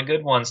there's a lot of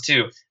good ones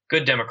too.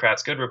 Good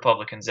Democrats, good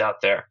Republicans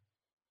out there.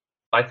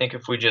 I think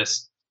if we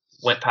just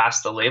went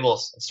past the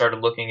labels and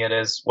started looking at it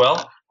as,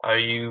 well, are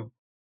you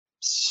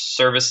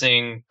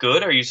servicing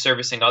good? Are you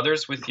servicing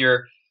others with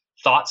your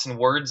thoughts and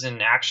words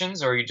and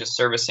actions? Or are you just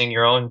servicing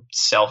your own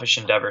selfish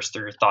endeavors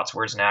through your thoughts,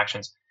 words, and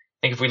actions?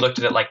 I think if we looked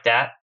at it like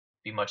that,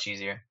 it'd be much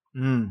easier.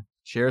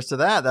 Cheers to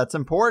that. That's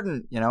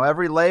important.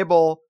 Every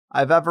label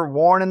I've ever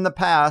worn in the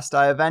past,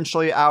 I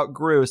eventually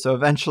outgrew. So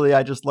eventually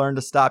I just learned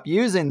to stop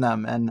using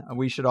them, and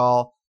we should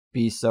all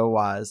be so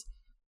wise.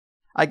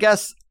 I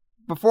guess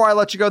before I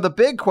let you go, the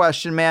big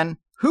question, man,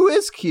 who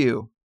is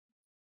Q?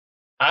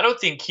 I don't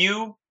think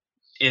Q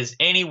is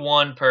any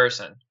one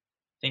person.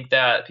 I think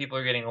that people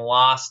are getting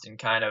lost in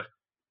kind of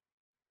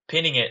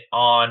pinning it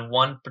on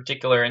one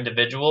particular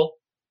individual.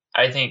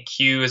 I think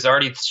Q has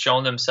already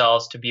shown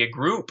themselves to be a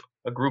group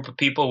of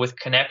people with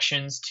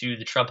connections to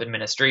the Trump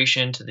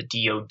administration, to the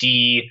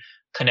DOD,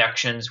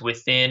 connections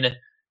within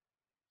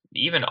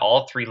even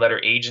all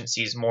three-letter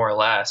agencies, more or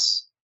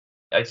less.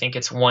 I think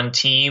it's one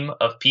team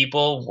of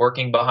people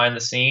working behind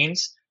the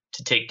scenes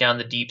to take down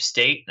the deep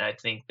state, and I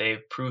think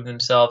they've proved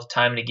themselves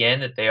time and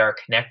again that they are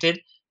connected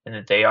and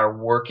that they are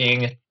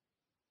working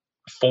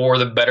for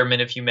the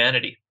betterment of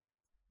humanity.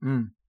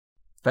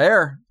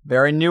 Fair.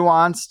 Very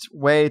nuanced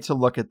way to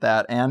look at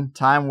that, and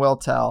time will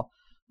tell.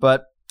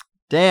 But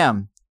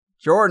damn,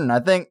 Jordan, I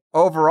think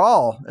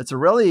overall it's a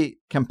really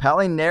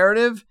compelling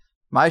narrative.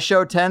 My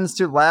show tends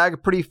to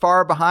lag pretty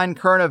far behind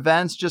current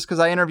events just because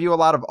I interview a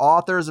lot of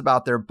authors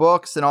about their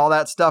books, and all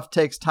that stuff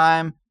takes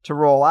time to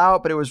roll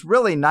out. But it was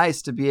really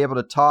nice to be able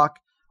to talk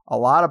a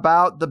lot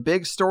about the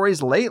big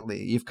stories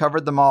lately. You've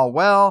covered them all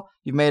well.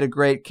 You've made a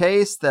great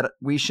case that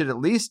we should at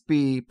least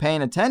be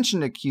paying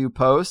attention to Q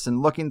posts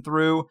and looking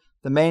through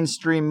the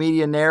mainstream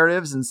media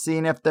narratives and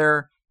seeing if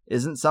there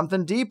isn't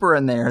something deeper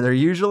in there. There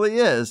usually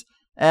is.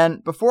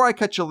 And before I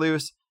cut you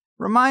loose,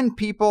 remind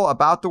people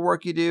about the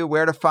work you do,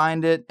 where to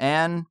find it,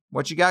 and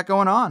what you got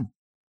going on.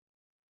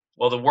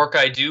 Well, the work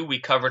I do, we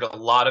covered a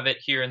lot of it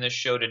here in this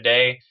show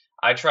today.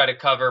 I try to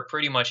cover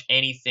pretty much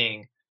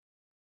anything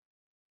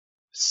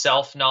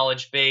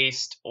self-knowledge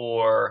based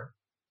or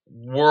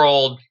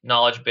world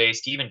knowledge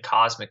based, even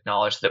cosmic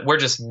knowledge that we're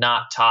just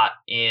not taught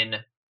in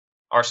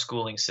our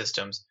schooling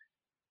systems.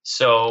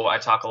 So I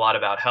talk a lot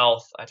about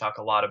health. I talk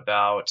a lot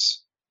about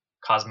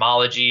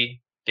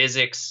cosmology,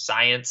 physics,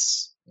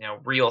 science,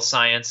 real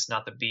science,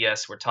 not the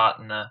BS we're taught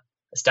in the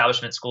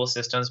establishment school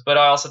systems. But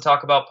I also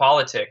talk about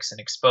politics and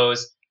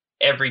expose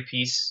every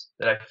piece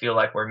that I feel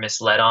like we're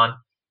misled on.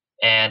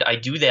 And I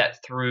do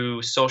that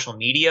through social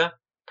media,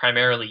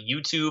 primarily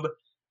YouTube.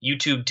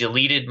 YouTube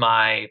deleted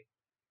my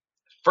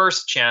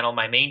first channel,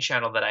 my main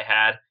channel that I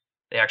had.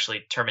 They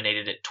actually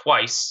terminated it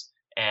twice.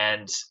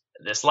 And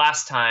this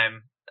last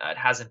time, it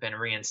hasn't been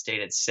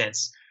reinstated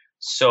since.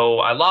 So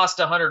I lost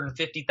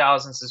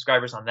 150,000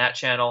 subscribers on that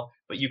channel,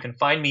 but you can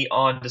find me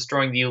on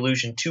Destroying the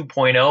Illusion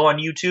 2.0 on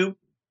YouTube.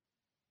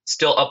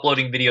 Still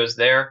uploading videos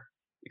there.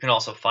 You can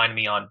also find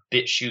me on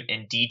BitChute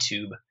and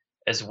DTube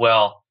as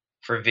well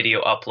for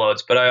video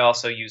uploads. But I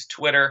also use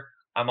Twitter.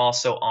 I'm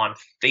also on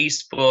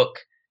Facebook,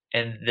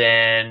 and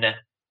then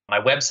my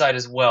website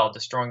as well,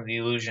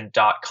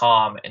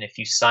 destroyingtheillusion.com. And if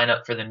you sign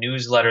up for the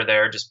newsletter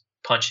there, just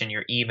punch in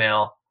your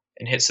email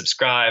and hit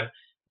subscribe.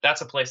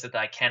 That's a place that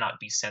I cannot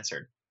be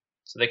censored.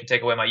 So they can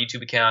take away my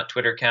YouTube account,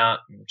 Twitter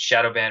account, and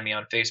shadow ban me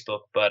on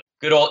Facebook. But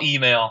good old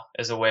email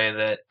is a way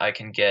that I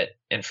can get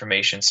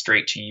information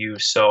straight to you.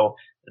 So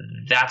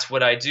that's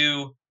what I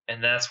do,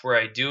 and that's where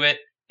I do it.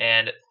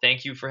 And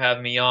thank you for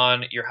having me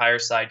on your Higher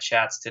Side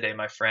Chats today,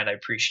 my friend. I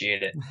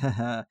appreciate it.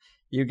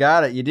 You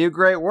got it. You do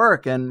great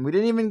work. And we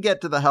didn't even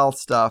get to the health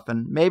stuff,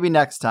 and maybe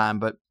next time.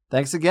 But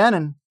thanks again,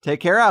 and take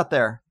care out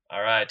there.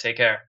 All right. Take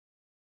care.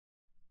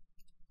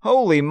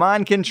 Holy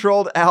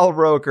mind-controlled Al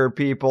Roker,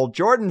 people.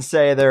 Jordan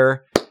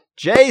Sather,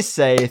 Jay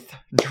Saith,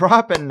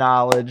 dropping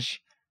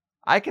knowledge.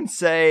 I can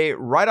say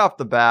right off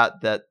the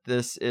bat that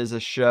this is a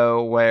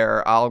show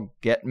where I'll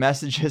get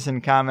messages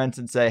and comments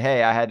and say,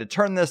 hey, I had to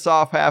turn this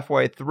off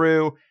halfway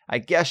through. I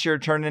guess you're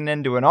turning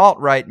into an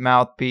alt-right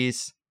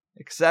mouthpiece,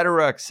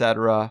 etc.,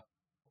 etc.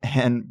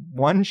 And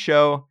one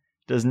show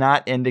does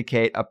not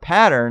indicate a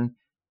pattern.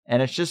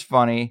 And it's just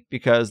funny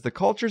because the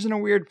culture's in a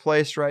weird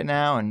place right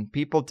now, and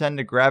people tend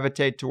to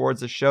gravitate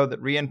towards a show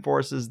that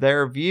reinforces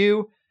their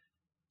view.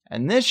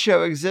 And this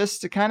show exists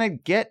to kind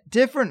of get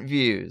different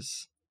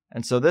views.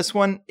 And so this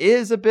one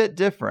is a bit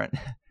different.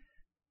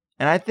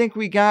 And I think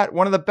we got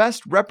one of the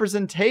best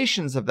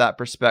representations of that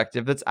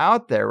perspective that's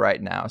out there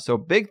right now. So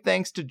big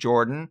thanks to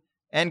Jordan,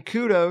 and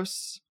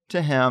kudos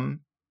to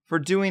him for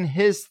doing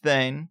his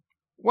thing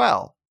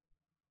well.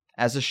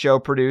 As a show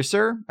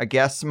producer, a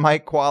guest's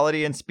mic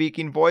quality and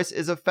speaking voice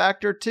is a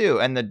factor too,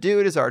 and the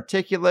dude is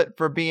articulate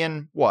for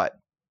being, what,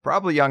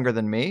 probably younger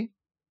than me.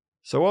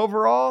 So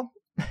overall,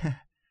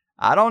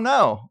 I don't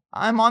know.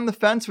 I'm on the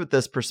fence with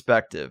this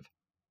perspective.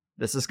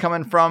 This is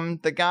coming from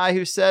the guy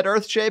who said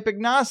Earth-shape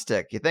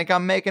agnostic. You think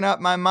I'm making up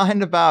my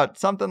mind about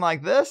something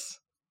like this?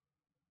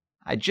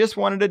 I just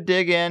wanted to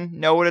dig in,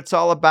 know what it's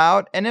all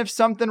about, and if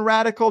something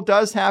radical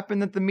does happen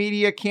that the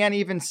media can't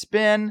even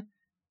spin,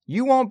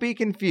 you won't be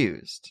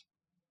confused.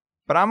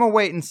 But I'm a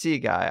wait-and-see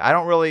guy. I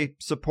don't really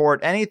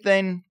support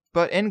anything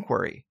but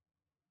inquiry.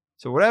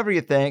 So whatever you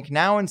think,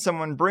 now when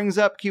someone brings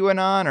up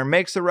QAnon or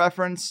makes a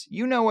reference,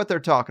 you know what they're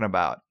talking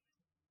about.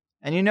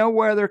 And you know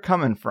where they're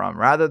coming from,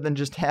 rather than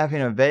just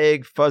having a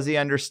vague, fuzzy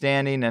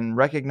understanding and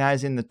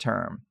recognizing the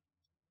term.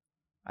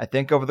 I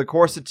think over the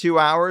course of 2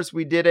 hours,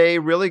 we did a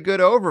really good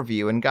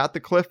overview and got the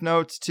cliff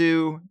notes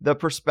to the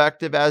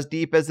perspective as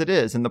deep as it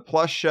is. In the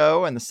Plus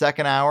show, in the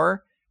second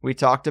hour, we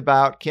talked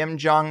about Kim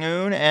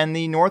Jong-un and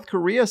the North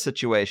Korea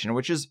situation,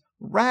 which is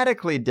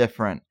radically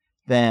different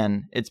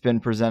than it's been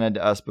presented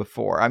to us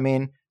before. I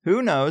mean,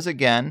 who knows,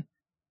 again,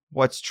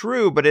 what's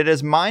true, but it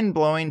is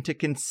mind-blowing to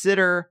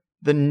consider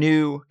the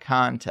new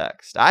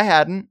context. I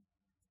hadn't.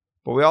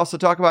 But we also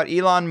talk about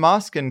Elon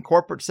Musk and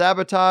corporate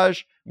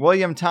sabotage,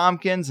 William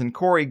Tompkins and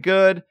Corey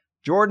Goode,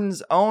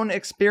 Jordan's own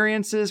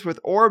experiences with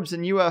orbs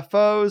and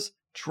UFOs,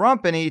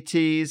 Trump and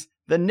ETs,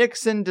 the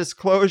Nixon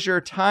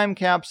disclosure time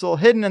capsule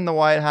hidden in the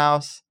White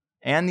House,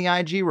 and the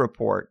IG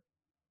report.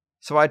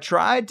 So I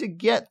tried to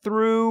get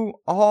through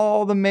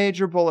all the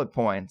major bullet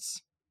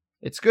points.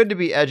 It's good to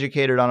be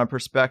educated on a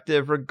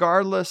perspective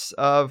regardless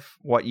of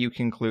what you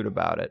conclude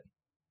about it.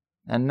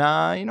 And,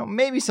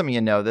 maybe some of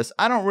you know this.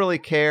 I don't really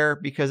care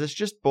because it's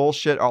just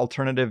bullshit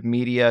alternative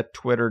media,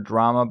 Twitter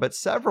drama, but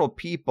several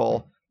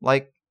people,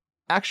 like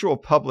actual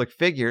public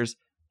figures,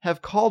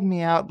 have called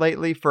me out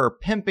lately for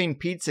pimping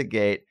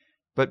Pizzagate,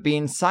 but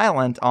being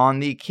silent on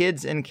the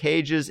kids in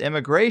cages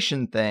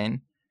immigration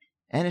thing.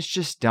 And it's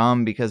just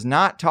dumb because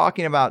not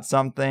talking about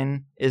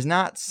something is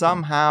not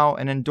somehow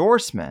an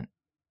endorsement.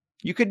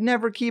 You could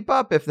never keep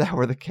up if that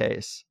were the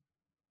case.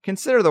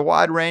 Consider the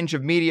wide range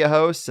of media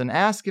hosts and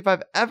ask if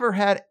I've ever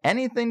had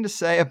anything to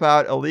say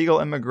about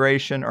illegal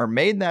immigration or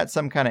made that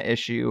some kind of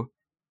issue.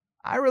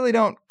 I really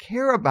don't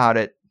care about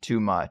it too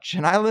much,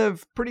 and I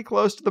live pretty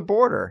close to the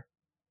border.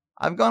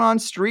 I've gone on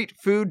street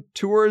food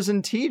tours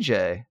in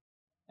TJ.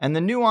 And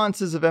the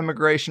nuances of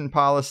immigration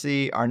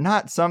policy are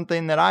not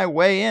something that I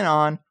weigh in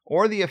on,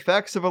 or the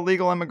effects of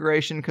illegal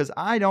immigration, because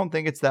I don't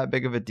think it's that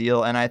big of a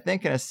deal. And I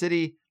think in a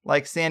city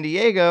like San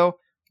Diego,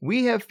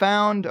 we have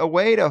found a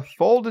way to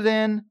fold it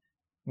in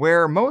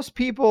where most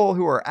people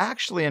who are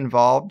actually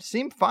involved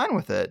seem fine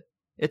with it.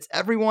 It's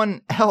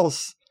everyone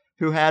else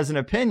who has an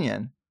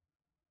opinion.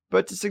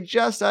 But to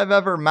suggest I've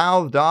ever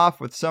mouthed off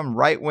with some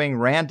right-wing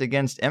rant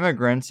against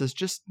immigrants is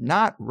just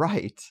not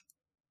right.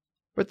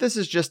 But this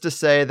is just to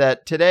say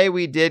that today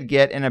we did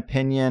get an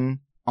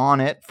opinion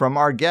on it from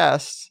our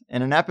guests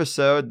in an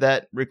episode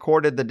that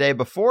recorded the day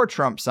before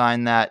Trump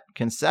signed that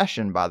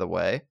concession, by the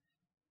way.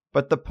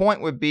 But the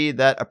point would be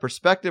that a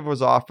perspective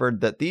was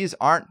offered that these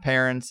aren't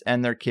parents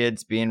and their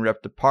kids being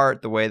ripped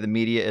apart the way the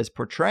media is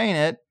portraying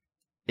it.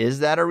 Is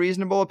that a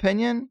reasonable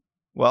opinion?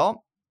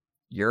 Well,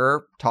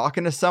 you're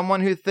talking to someone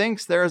who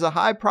thinks there is a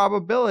high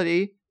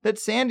probability that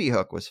Sandy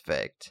Hook was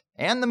faked,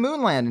 and the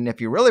moon landing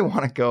if you really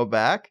want to go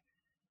back.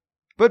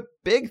 But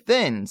big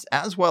things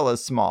as well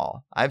as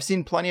small. I've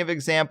seen plenty of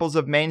examples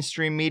of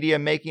mainstream media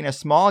making a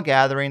small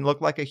gathering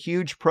look like a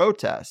huge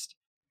protest.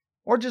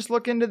 Or just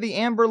look into the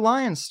Amber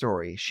Lyons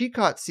story. She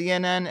caught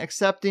CNN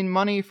accepting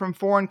money from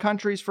foreign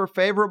countries for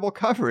favorable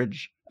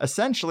coverage,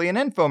 essentially an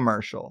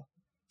infomercial.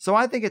 So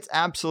I think it's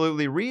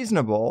absolutely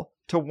reasonable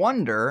to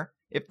wonder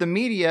if the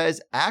media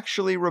is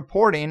actually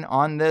reporting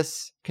on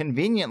this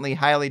conveniently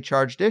highly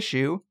charged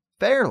issue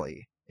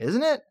fairly,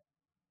 isn't it?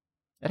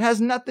 It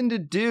has nothing to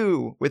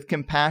do with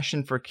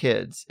compassion for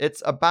kids.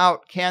 It's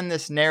about, can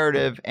this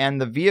narrative and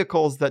the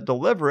vehicles that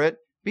deliver it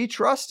be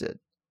trusted?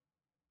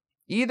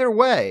 Either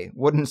way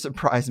wouldn't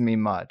surprise me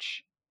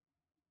much.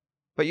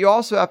 But you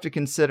also have to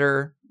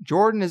consider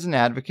Jordan is an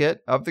advocate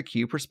of the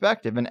Q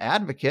perspective, an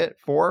advocate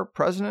for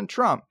President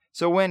Trump.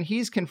 So when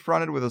he's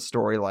confronted with a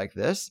story like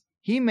this,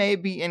 he may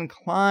be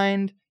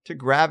inclined to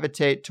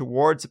gravitate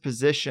towards a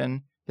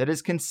position that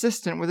is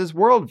consistent with his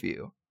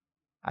worldview.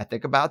 I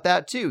think about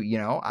that too,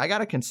 I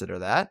gotta consider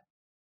that.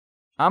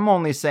 I'm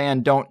only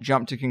saying don't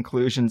jump to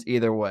conclusions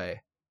either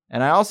way.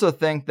 And I also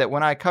think that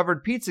when I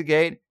covered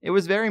Pizzagate, it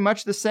was very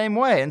much the same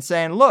way, and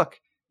saying, look,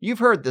 you've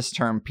heard this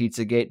term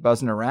Pizzagate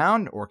buzzing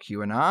around, or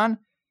QAnon,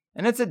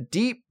 and it's a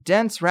deep,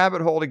 dense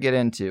rabbit hole to get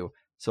into.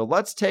 So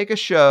let's take a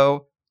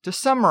show to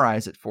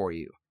summarize it for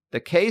you. The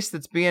case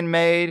that's being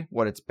made,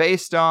 what it's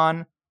based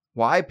on,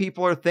 why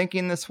people are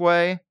thinking this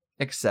way,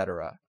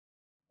 etc.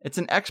 It's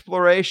an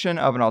exploration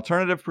of an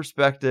alternative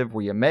perspective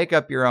where you make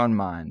up your own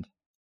mind.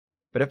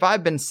 But if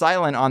I've been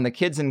silent on the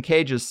Kids in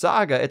Cages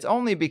saga, it's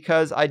only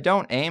because I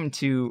don't aim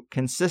to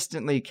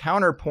consistently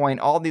counterpoint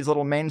all these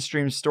little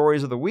mainstream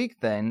stories of the week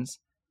things,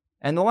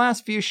 and the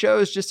last few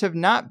shows just have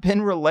not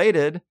been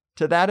related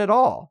to that at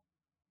all.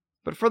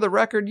 But for the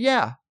record,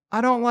 yeah,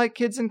 I don't like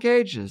kids in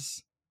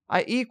cages.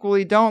 I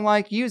equally don't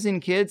like using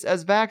kids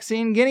as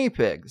vaccine guinea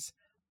pigs.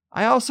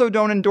 I also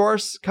don't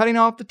endorse cutting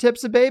off the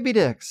tips of baby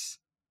dicks.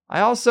 I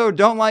also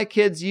don't like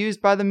kids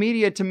used by the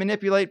media to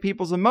manipulate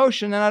people's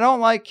emotion, and I don't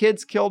like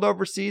kids killed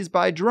overseas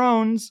by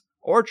drones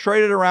or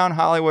traded around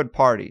Hollywood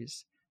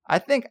parties. I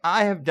think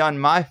I have done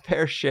my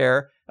fair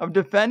share of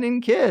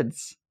defending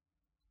kids,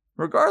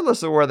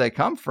 regardless of where they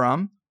come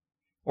from.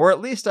 Or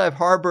at least I've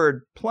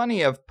harbored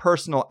plenty of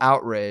personal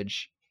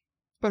outrage.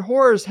 But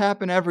horrors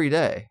happen every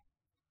day.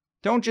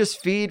 Don't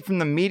just feed from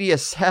the media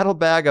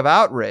saddlebag of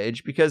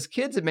outrage, because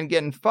kids have been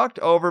getting fucked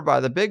over by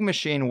the big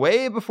machine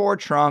way before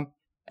Trump,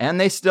 and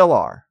they still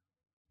are.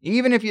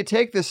 Even if you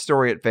take this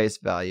story at face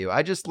value,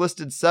 I just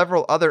listed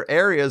several other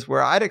areas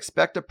where I'd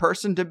expect a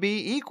person to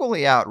be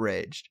equally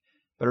outraged,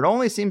 but it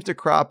only seems to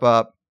crop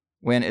up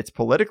when it's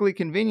politically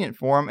convenient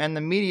for them and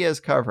the media is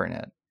covering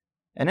it.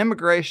 And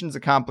immigration's a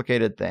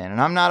complicated thing,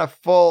 and I'm not a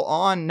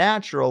full-on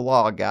natural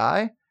law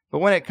guy, but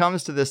when it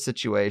comes to this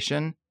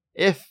situation,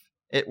 if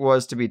it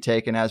was to be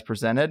taken as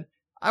presented,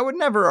 I would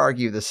never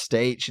argue the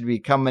state should be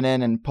coming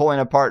in and pulling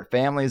apart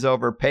families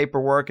over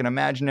paperwork and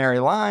imaginary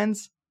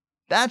lines.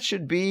 That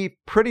should be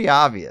pretty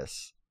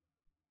obvious.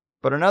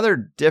 But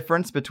another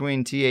difference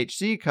between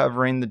THC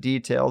covering the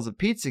details of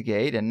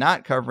Pizzagate and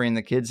not covering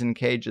the Kids in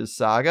Cages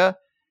saga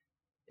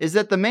is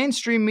that the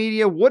mainstream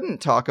media wouldn't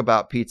talk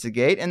about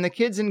Pizzagate, and the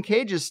Kids in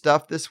Cages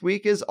stuff this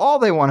week is all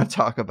they want to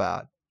talk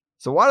about.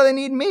 So why do they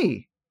need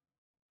me?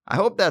 I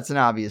hope that's an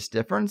obvious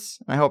difference.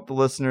 I hope the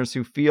listeners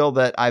who feel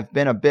that I've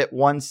been a bit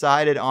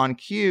one-sided on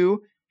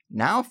Q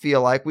now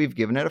feel like we've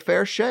given it a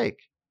fair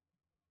shake.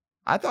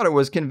 I thought it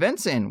was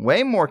convincing,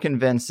 way more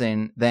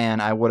convincing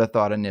than I would have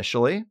thought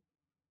initially.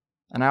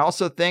 And I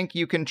also think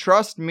you can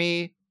trust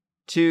me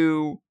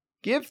to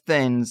give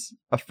things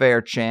a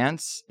fair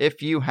chance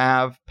if you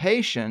have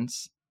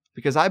patience,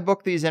 because I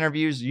book these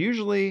interviews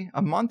usually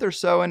a month or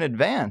so in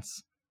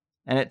advance,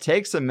 and it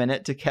takes a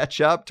minute to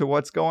catch up to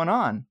what's going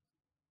on.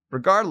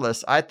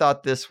 Regardless, I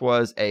thought this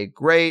was a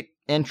great,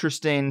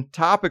 interesting,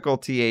 topical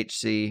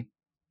THC.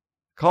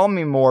 Call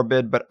me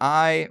morbid, but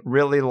I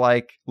really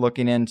like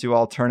looking into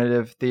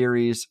alternative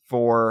theories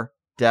for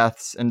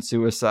deaths and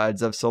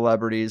suicides of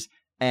celebrities,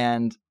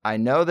 and I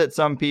know that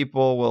some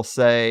people will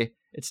say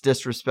it's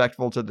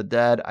disrespectful to the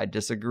dead. I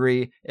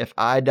disagree. If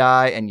I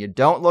die and you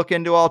don't look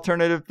into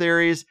alternative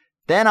theories,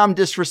 then I'm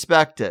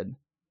disrespected.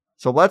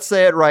 So let's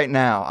say it right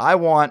now. I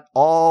want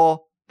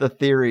all the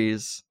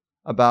theories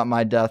about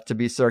my death to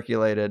be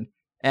circulated.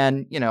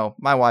 And,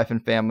 my wife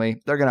and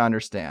family, they're going to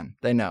understand.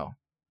 They know.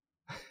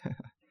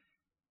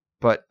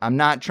 But I'm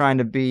not trying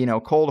to be,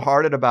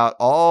 cold-hearted about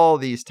all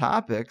these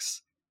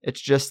topics.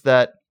 It's just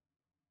that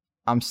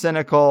I'm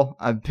cynical.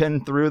 I've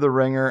been through the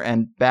ringer,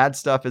 and bad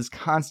stuff is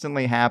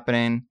constantly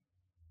happening.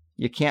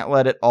 You can't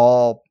let it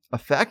all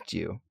affect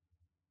you.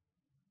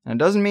 And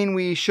it doesn't mean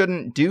we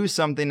shouldn't do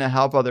something to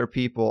help other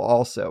people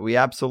also. We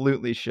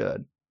absolutely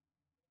should.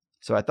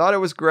 So I thought it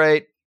was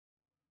great.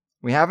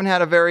 We haven't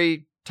had a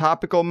very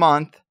topical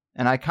month,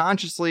 and I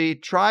consciously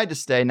tried to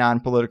stay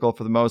non-political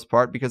for the most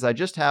part because I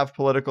just have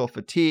political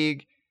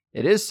fatigue.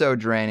 It is so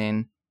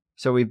draining.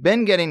 So we've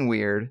been getting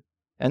weird.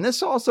 And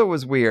this also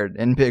was weird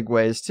in big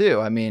ways,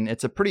 too. I mean,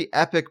 it's a pretty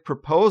epic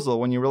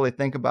proposal when you really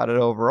think about it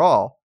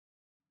overall.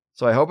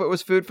 So I hope it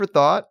was food for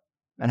thought.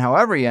 And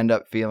however you end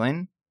up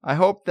feeling, I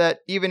hope that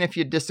even if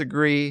you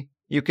disagree,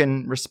 you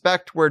can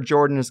respect where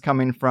Jordan is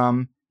coming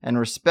from and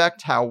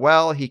respect how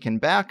well he can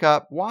back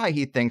up why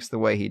he thinks the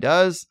way he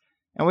does.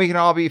 And we can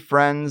all be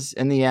friends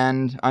in the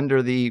end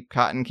under the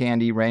cotton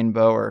candy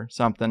rainbow or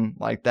something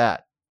like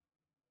that.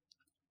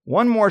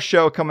 One more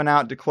show coming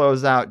out to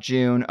close out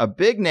June, a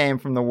big name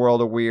from the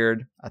world of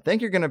weird. I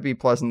think you're going to be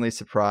pleasantly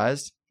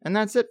surprised, and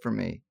that's it for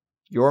me.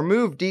 Your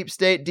move, deep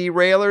state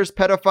derailers,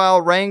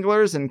 pedophile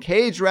wranglers, and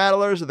cage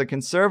rattlers of the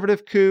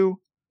conservative coup.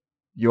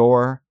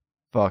 Your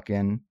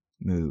fucking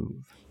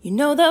move. You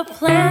know the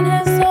plan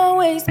has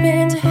always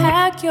been to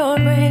hack your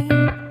brain.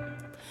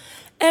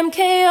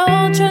 MK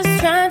Ultra's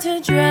trying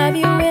to drive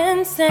you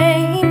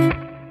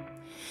insane.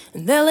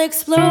 They'll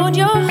explode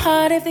your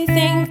heart if they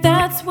think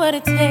that's what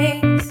it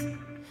takes.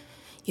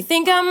 You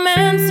think I'm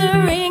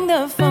answering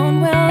the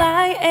phone? Well,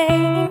 I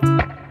ain't.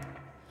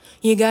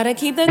 You gotta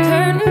keep the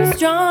curtains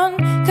drawn,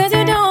 'cause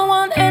you don't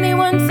want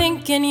anyone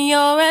thinking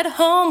you're at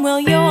home.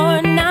 Well,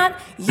 you're not.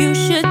 You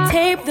should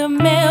tape the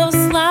mail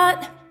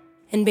slot.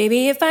 And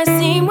baby, if I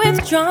seem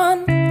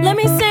withdrawn, let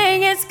me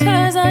say it's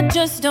 'cause I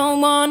just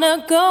don't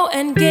wanna go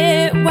and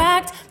get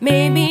whacked.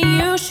 Maybe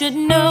you should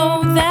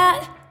know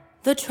that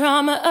the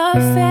trauma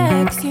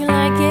affects you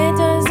like it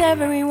does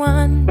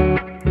everyone.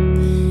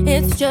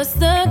 It's just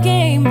the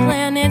game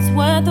plan, it's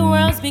what the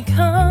world's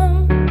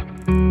become.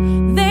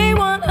 They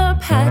want a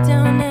pat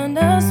down and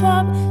a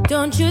swap.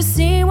 Don't you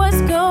see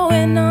what's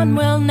going on?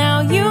 Well,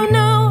 now you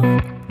know.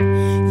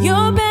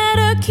 You're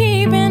better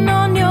keeping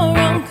on your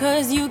own,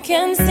 'cause you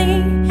can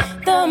see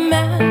the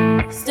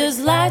masters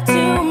lie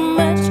too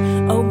much.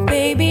 Oh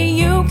baby,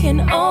 you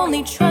can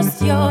only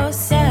trust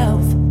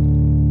yourself.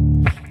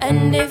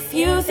 And if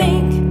you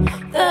think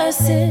the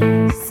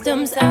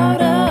system's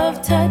out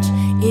of touch,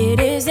 it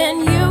is, and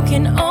you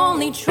can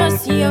only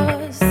trust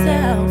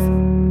yourself.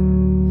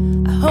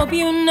 I hope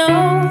you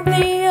know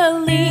the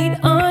elite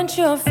aren't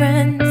your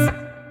friends.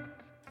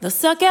 They'll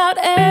suck out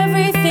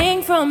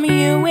everything from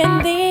you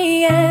in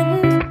the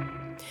end.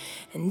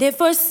 And if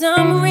for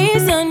some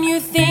reason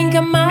you think I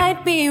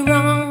might be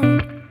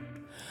wrong,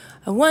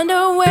 I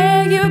wonder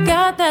where you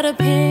got that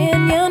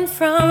opinion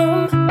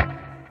from.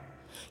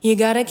 You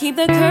gotta keep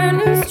the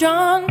curtains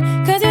drawn,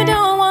 'cause you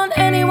don't want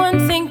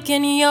anyone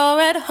thinking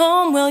you're at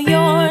home. Well,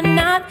 you're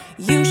not.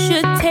 You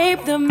should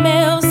tape the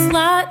mail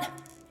slot.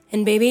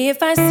 And baby,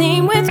 if I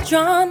seem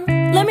withdrawn,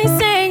 let me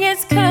say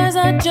it's 'cause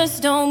I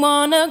just don't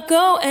wanna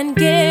go and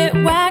get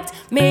whacked.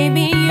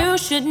 Maybe you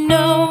should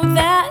know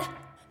that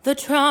the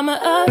trauma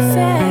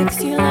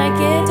affects you like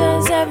it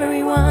does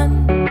everyone.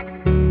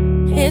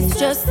 It's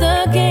just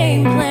the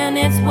game plan,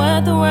 it's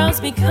what the world's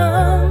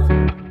become.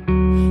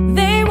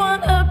 They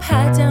want a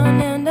pat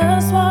down and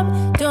a swap.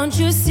 Don't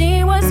you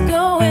see what's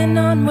going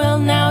on? Well,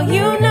 now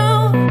you know.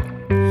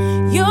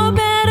 You're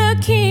better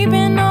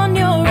keeping on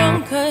your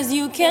own, 'cause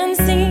you can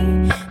see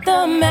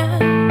the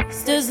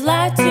masters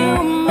lie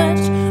too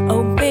much.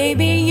 Oh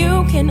baby, you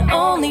can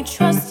only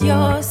trust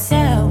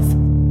yourself.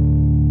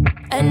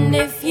 And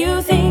if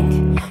you think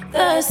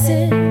the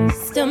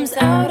system's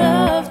out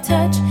of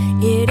touch,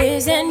 it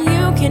is, and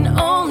you can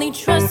only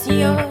trust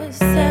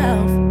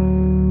yourself.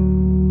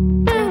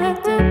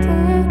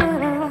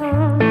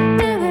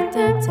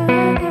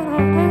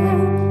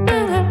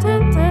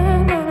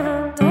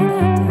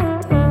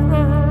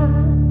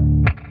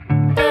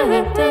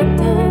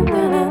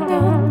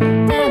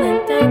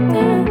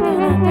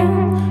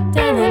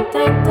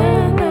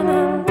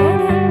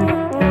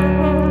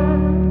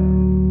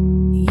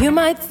 You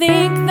might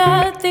think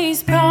that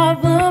these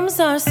problems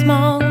are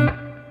small,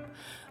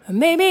 or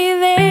maybe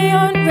they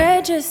aren't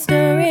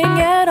registering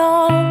at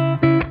all.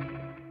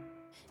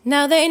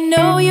 Now they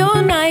know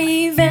you're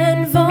naive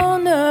and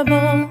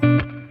vulnerable.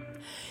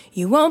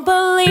 You won't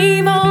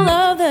believe all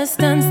of the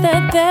stunts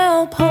that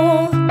they'll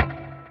pull,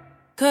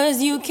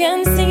 'cause you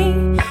can see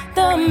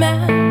the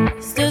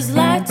masters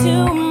lie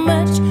too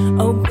much.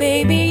 Oh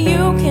baby,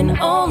 you can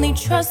only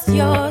trust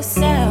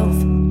yourself.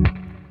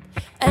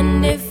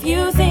 And if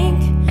you think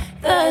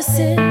the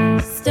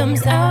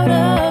system's out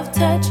of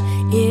touch,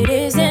 it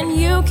is, and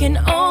you can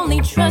only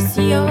trust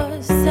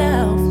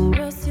yourself.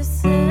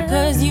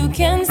 'Cause you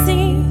can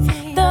see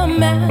the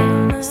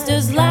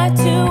masters lie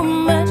too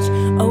much.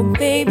 Oh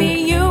baby,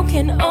 you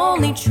can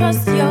only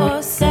trust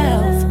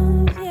yourself.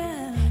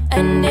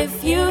 And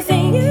if you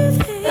think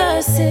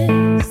the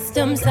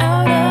system's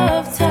out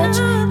of touch,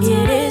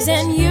 it is,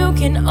 and you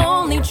can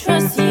only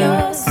trust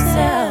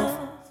yourself.